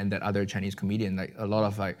to me and that other Chinese comedian. Like a lot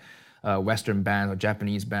of like Western bands or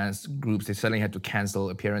Japanese bands groups, they suddenly had to cancel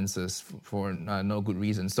appearances for no good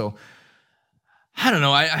reason. So I don't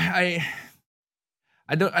know. I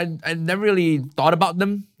never really thought about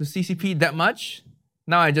them, the CCP, that much.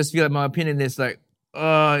 Now I just feel like my opinion is like,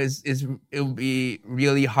 it would be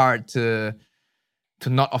really hard to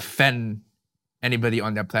not offend anybody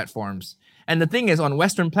on their platforms. And the thing is, on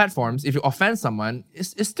Western platforms, if you offend someone,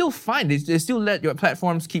 it's still fine. They still let your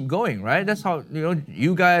platforms keep going, right? That's how,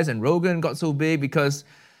 you guys and Rogan got so big, because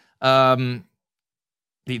they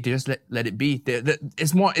just let it be.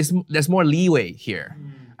 There's more leeway here.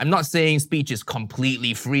 I'm not saying speech is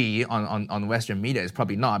completely free on Western media. It's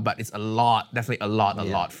probably not, but it's definitely a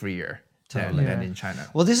lot freer than in China.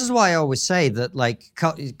 Well, this is why I always say that, like,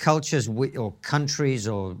 cultures or countries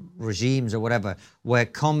or regimes or whatever, where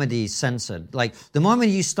comedy is censored, like the moment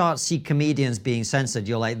you see comedians being censored,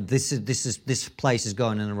 you're like, this place is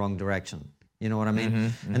going in the wrong direction. You know what I mean?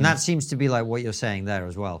 Mm-hmm. And that seems to be like what you're saying there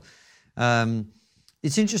as well.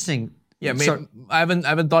 It's interesting. Yeah, maybe, I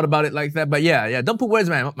haven't thought about it like that, but yeah, don't put words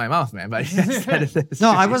in my mouth, man. But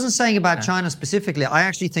no, I wasn't saying about China specifically. I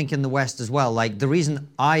actually think in the West as well. Like, the reason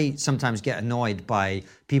I sometimes get annoyed by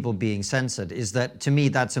people being censored is that, to me,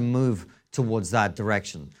 that's a move towards that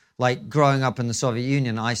direction. Like, growing up in the Soviet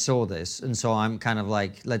Union, I saw this, and so I'm kind of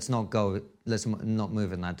like, let's not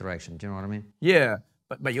move in that direction. Do you know what I mean? Yeah.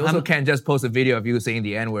 But you also can't just post a video of you saying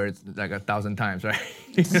the N-word like 1,000 times, right?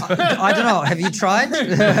 I don't know. Have you tried?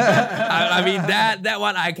 I mean, that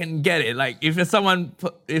one I can get it. Like, if someone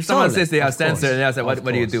says they are censored, and I say, what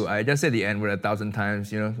do you do? I just say the N-word 1,000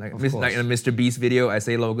 times, like in a Mr. Beast video, I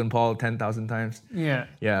say Logan Paul 10,000 times. Yeah.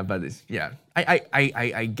 Yeah, but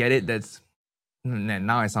I get it.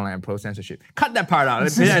 Now I sound like I'm pro-censorship. Cut that part out. I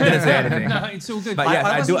didn't say anything. No, it's all good. But yeah,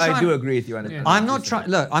 I do agree with you on it. Yeah. I'm not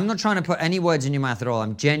trying to put any words in your mouth at all.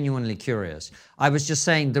 I'm genuinely curious. I was just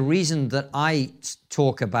saying the reason that I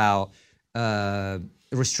talk about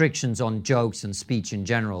restrictions on jokes and speech in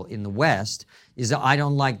general in the West is that I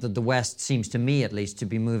don't like that the West seems, to me at least, to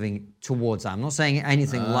be moving towards that. I'm not saying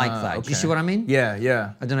anything like that. Okay. Do you see what I mean?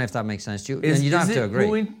 Yeah. I don't know if that makes sense to you. And you don't have to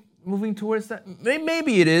agree. moving towards that?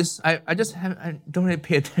 Maybe it is. I don't really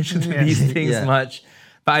pay attention to these things much,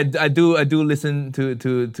 but I do listen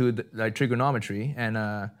to like trigonometry, and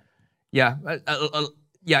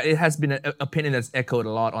it has been an opinion that's echoed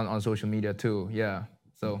a lot on social media too. Yeah.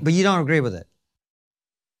 So. But you don't agree with it.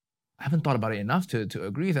 I haven't thought about it enough to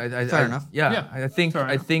agree. Fair enough. Yeah. I think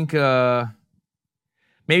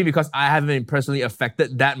maybe because I haven't been personally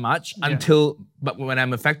affected that much but when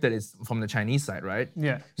I'm affected, it's from the Chinese side, right?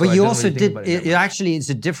 Yeah. But so you also did, it's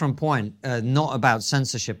a different point, not about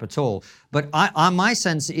censorship at all. But my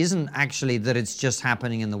sense isn't actually that it's just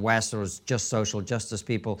happening in the West or it's just social justice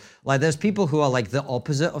people. Like there's people who are like the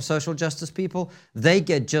opposite of social justice people. They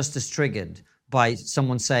get just as triggered by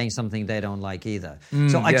someone saying something they don't like either.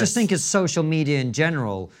 So I just think as social media in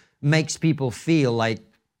general makes people feel like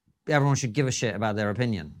everyone should give a shit about their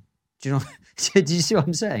opinion. Do you know? Do you see what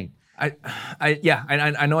I'm saying?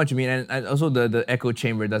 I know what you mean, and also the echo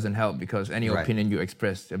chamber doesn't help because any opinion you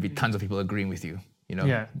express, there'll be tons of people agreeing with you. You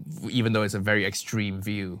know, even though it's a very extreme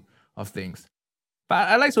view of things. But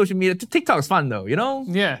I like social media. TikTok's fun though. You know.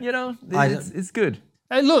 Yeah. You know, it's good.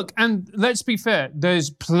 Look, and let's be fair. There's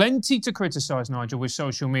plenty to criticize, Nigel, with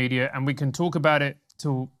social media, and we can talk about it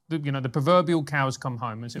till the proverbial cows come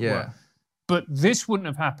home, as it were. But this wouldn't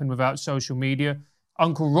have happened without social media.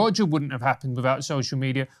 Uncle Roger wouldn't have happened without social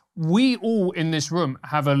media. We all in this room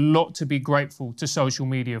have a lot to be grateful to social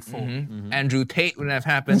media for. Andrew Tate wouldn't have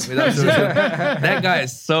happened without social media. That guy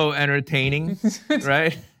is so entertaining,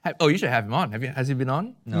 right? Oh, you should have him on. Has he been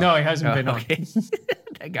on? No, he hasn't been on.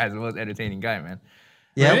 That guy's the most entertaining guy, man.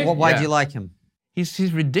 Yeah, really? Why do you like him?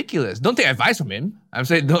 He's ridiculous. Don't take advice from him. I'm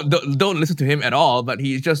saying don't listen to him at all. But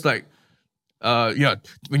he's just like,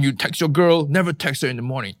 when you text your girl, never text her in the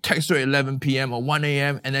morning. Text her at 11 p.m. or 1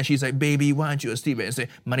 a.m. And then she's like, baby, why aren't you asleep? And say,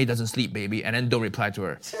 money doesn't sleep, baby. And then don't reply to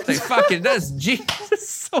her. It's like, fuck it, that's Jesus.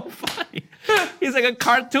 So funny. He's like a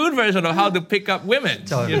cartoon version of how to pick up women.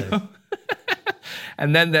 Totally. You know?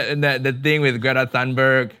 And then the thing with Greta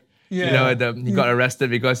Thunberg. You know, he got arrested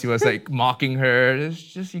because he was like mocking her. It's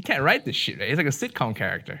just, you can't write this shit, right? It's like a sitcom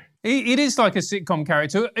character. It is like a sitcom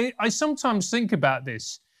character. I sometimes think about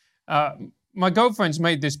this. My girlfriend's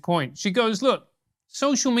made this point. She goes, look,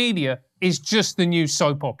 social media is just the new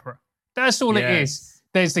soap opera. That's all it is.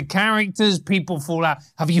 There's the characters, people fall out.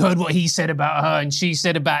 Have you heard what he said about her and she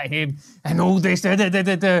said about him and all this,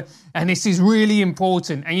 and this is really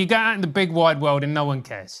important. And you go out in the big wide world and no one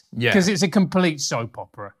cares. Because it's a complete soap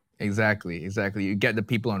opera. Exactly. You get the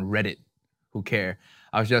people on Reddit who care.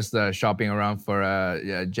 I was just shopping around for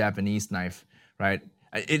a Japanese knife, right?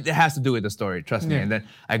 It has to do with the story, trust me. And then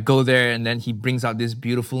I go there, and then he brings out this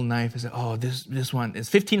beautiful knife. I say, "Oh, this one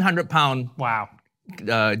is 1,500 pound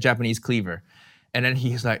Japanese cleaver." And then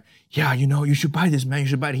he's like, "Yeah, you should buy this, man. You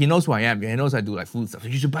should buy it." He knows who I am. He knows I do like food stuff. So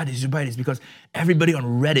you should buy this because everybody on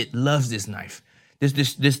Reddit loves this knife.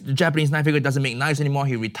 This Japanese knife maker doesn't make knives anymore.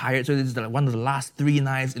 He retired, so this is one of the last 3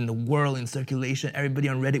 knives in the world in circulation. Everybody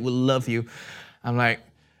on Reddit will love you. I'm like,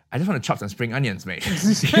 I just want to chop some spring onions, mate.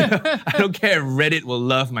 I don't care if Reddit will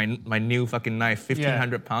love my new fucking knife.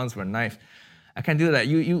 1,500 pounds for a knife. I can't do that.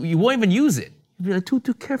 You won't even use it. You'll be like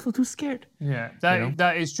too careful, too scared. Yeah,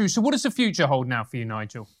 that is true. So what does the future hold now for you,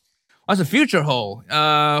 Nigel? What's the future hold?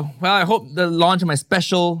 Well, I hope the launch of my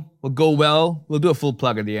special will go well. We'll do a full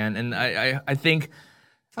plug at the end. And I think...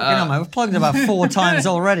 Fucking hell, man. We've plugged it about 4 times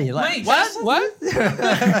already. Like, what?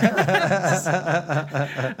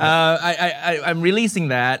 I'm releasing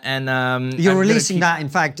that, and you're releasing that. In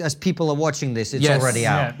fact, as people are watching this, it's already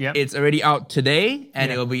out. Yeah. It's already out today,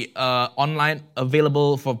 and it will be online,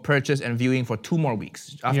 available for purchase and viewing for 2 more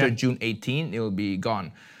weeks. After June 18, it will be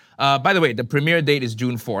gone. By the way, the premiere date is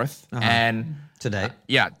June 4th, and. Today.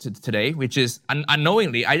 Today, which is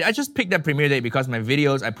unknowingly, I just picked that premiere date because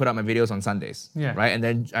I put out my videos on Sundays, right? And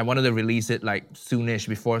then I wanted to release it like soonish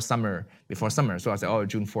before summer. So I said,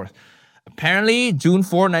 June 4th. Apparently, June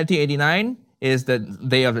 4, 1989 is the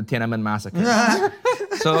day of the Tiananmen Massacre.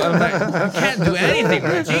 So I'm like, I can't do anything,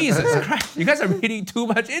 right? Jesus Christ, you guys are reading too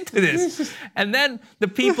much into this. And then the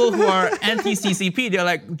people who are anti-CCP, they're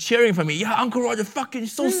like cheering for me. Yeah, Uncle Roger, fucking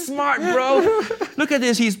so smart, bro. Look at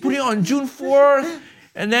this, he's putting it on June 4th.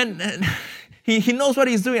 And then he knows what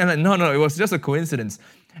he's doing. I'm like, no, it was just a coincidence.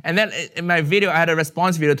 And then in my video, I had a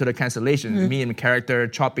response video to the cancellation. Me and character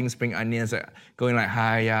chopping spring onions, going like,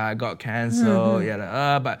 hi, I got canceled,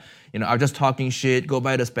 but I was just talking shit, go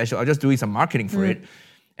buy the special. I was just doing some marketing for it.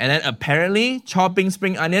 And then apparently, chopping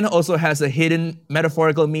spring onion also has a hidden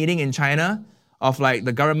metaphorical meaning in China of like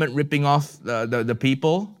the government ripping off the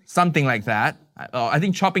people, something like that. I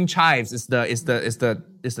think chopping chives is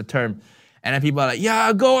the term. And then people are like,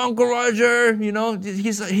 yeah, go Uncle Roger. You know,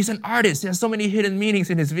 he's an artist. He has so many hidden meanings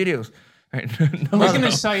in his videos. Right? We're going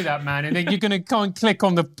to say that, man, and then you're going to go and click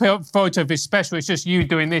on the photo of his special. It's just you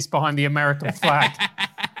doing this behind the American flag.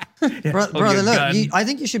 Brother, look, I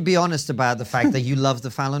think you should be honest about the fact that you love the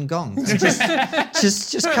Falun Gong.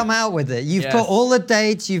 Just come out with it. You've put all the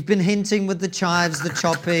dates. You've been hinting with the chives, the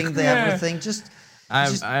chopping, the everything. Just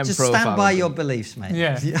stand by your beliefs, mate.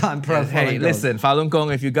 Yeah. I'm pro Falun Gong. Hey, listen, Falun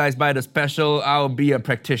Gong, if you guys buy the special, I'll be a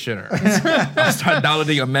practitioner. I'll start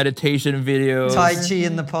downloading your meditation videos. Tai Chi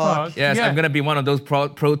in the park. Yes, I'm going to be one of those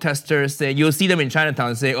protesters saying, you'll see them in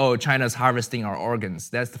Chinatown saying, oh, China's harvesting our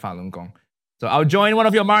organs. That's the Falun Gong. So I'll join one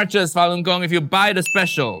of your marches, Falun Gong, if you buy the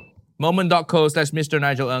special. Moment.co/Mr.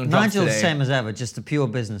 Nigel Ng. Nigel's the same as ever, just a pure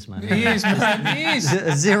businessman. He is, man. He is.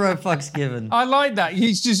 Zero fucks given. I like that.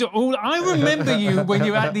 He's just all. I remember you when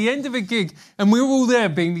you were at the end of a gig and we were all there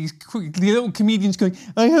being these little comedians going,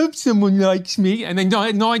 I hope someone likes me. And then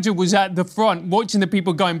Nigel was at the front watching the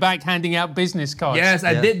people going back, handing out business cards. Yes,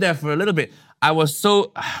 I did that for a little bit. I wish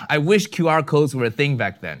QR codes were a thing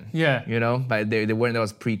back then. Yeah. You know, but they weren't, that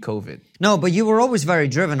was pre-COVID. No, but you were always very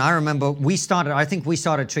driven. I remember I think we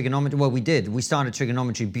started trigonometry. Well, we did. We started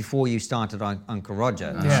trigonometry before you started Uncle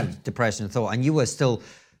Roger. Depression and Thought. And you were still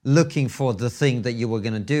looking for the thing that you were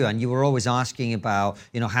going to do. And you were always asking about,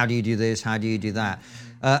 how do you do this? How do you do that?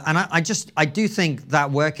 And I do think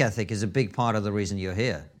that work ethic is a big part of the reason you're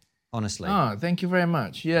here. Honestly. Oh, thank you very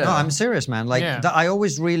much. Yeah. No, I'm serious, man. I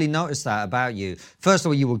always really noticed that about you. First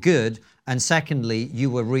of all, you were good. And secondly, you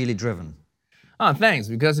were really driven. Oh, thanks.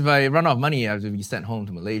 Because if I run out of money, I have to be sent home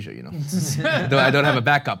to Malaysia, Though I don't have a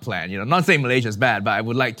backup plan, Not saying Malaysia's bad, but I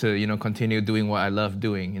would like to, continue doing what I love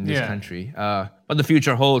doing in this country. What the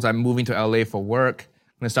future holds, I'm moving to LA for work. I'm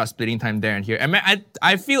going to start splitting time there and here.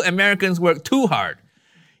 I feel Americans work too hard.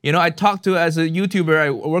 I talked to, as a YouTuber I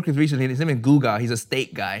worked with recently, his name is Guga. He's a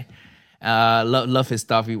steak guy. Love his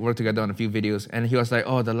stuff. We worked together on a few videos. And he was like,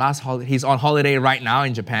 oh, the last holiday, he's on holiday right now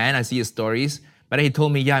in Japan. I see his stories. But then he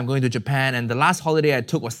told me, yeah, I'm going to Japan. And the last holiday I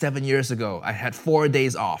took was 7 years ago. I had 4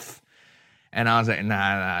 days off. And I was like,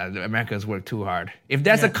 nah, the Americans work too hard. If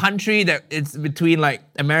there's a country that it's between like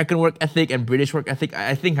American work ethic and British work ethic,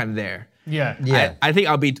 I think I'm there. Yeah. I think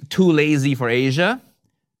I'll be too lazy for Asia,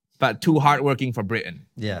 but too hardworking for Britain.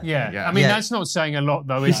 Yeah. I mean, that's not saying a lot,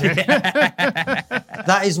 though, is it?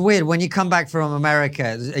 That is weird. When you come back from America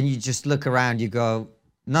and you just look around, you go,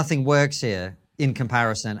 nothing works here in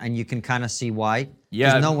comparison, and you can kind of see why. Yeah.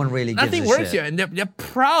 Because no one really gives a shit. Nothing works here, and they're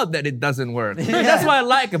proud that it doesn't work. That's what I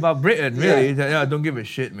like about Britain, really. Yeah, don't give a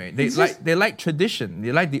shit, mate. They like tradition.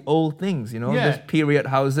 They like the old things, There's period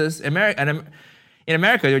houses. In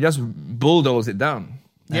America, you just bulldoze it down.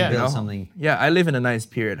 Build something. Yeah, I live in a nice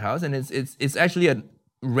period house, and it's actually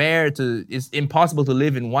it's impossible to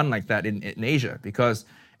live in one like that in Asia, because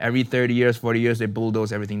every 30 years, 40 years, they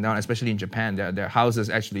bulldoze everything down, especially in Japan. Their houses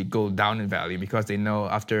actually go down in value because they know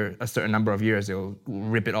after a certain number of years, they'll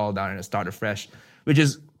rip it all down and start afresh, which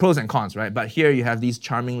is pros and cons, right? But here you have these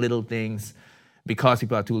charming little things because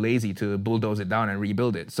people are too lazy to bulldoze it down and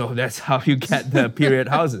rebuild it. So that's how you get the period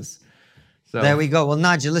houses. So. There we go. Well,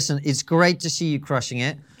 Nigel, listen, it's great to see you crushing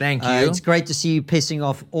it. Thank you. It's great to see you pissing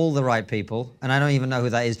off all the right people, and I don't even know who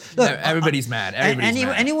that is. Look, everybody's mad. Everybody's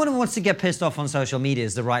mad. Anyone who wants to get pissed off on social media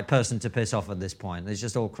is the right person to piss off at this point. It's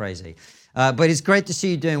just all crazy. But it's great to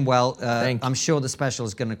see you doing well. I'm sure the special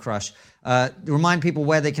is going to crush. Remind people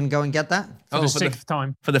where they can go and get that. For the sixth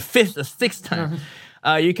time. For the sixth time.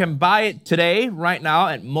 You can buy it today, right now,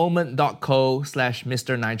 at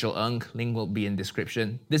moment.co/Mr. Nigel Ng. Link will be in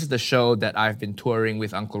description. This is the show that I've been touring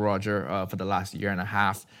with Uncle Roger for the last year and a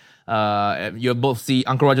half. You'll both see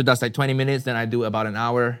Uncle Roger does like 20 minutes, then I do about an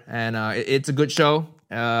hour. And it's a good show.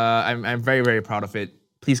 I'm very, very proud of it.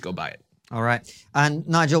 Please go buy it. All right. And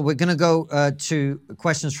Nigel, we're going to go to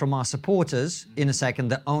questions from our supporters in a second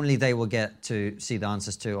that only they will get to see the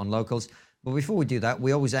answers to on Locals. But before we do that,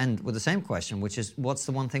 we always end with the same question, which is, what's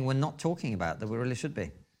the one thing we're not talking about that we really should be?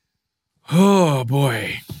 Oh,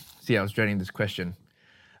 boy. See, I was dreading this question.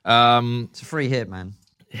 It's a free hit, man.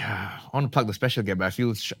 Yeah, I want to plug the special again, but I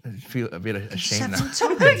feel a bit ashamed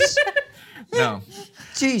 7 times? No.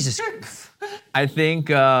 Jesus. I think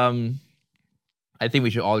we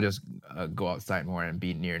should all just go outside more and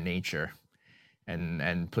be near nature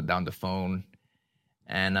and put down the phone.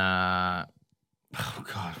 And, oh,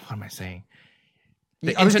 God, what am I saying?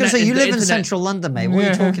 I was going to say, you live in central London, mate. What are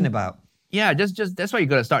you talking about? Yeah, just that's why you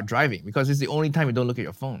got to start driving, because it's the only time you don't look at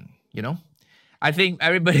your phone, I think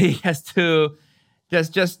everybody has to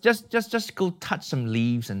just go touch some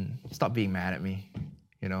leaves and stop being mad at me.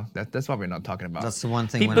 You know, that's what we're not talking about. That's the one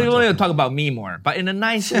thing people want to talk about me more, but in a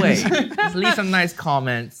nice way. Just leave some nice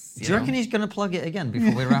comments. Do you reckon he's going to plug it again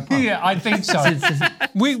before we wrap up? Yeah, I think so.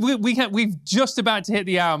 We've just about to hit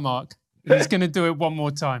the hour mark. He's going to do it one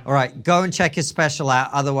more time. All right, go and check his special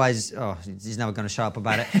out. Otherwise, he's never going to shut up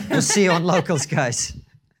about it. We'll see you on Locals, guys.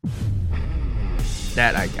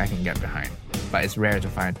 That I can get behind, but it's rare to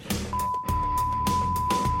find.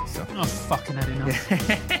 So. Oh, fucking had enough.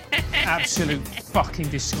 Absolute fucking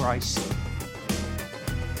disgrace.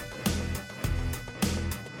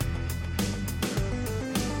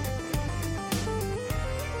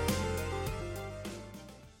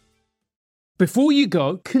 Before you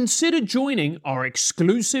go, consider joining our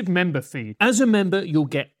exclusive member feed. As a member, you'll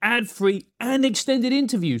get ad-free and extended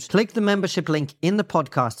interviews. Click the membership link in the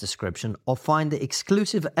podcast description or find the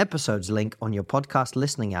exclusive episodes link on your podcast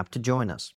listening app to join us.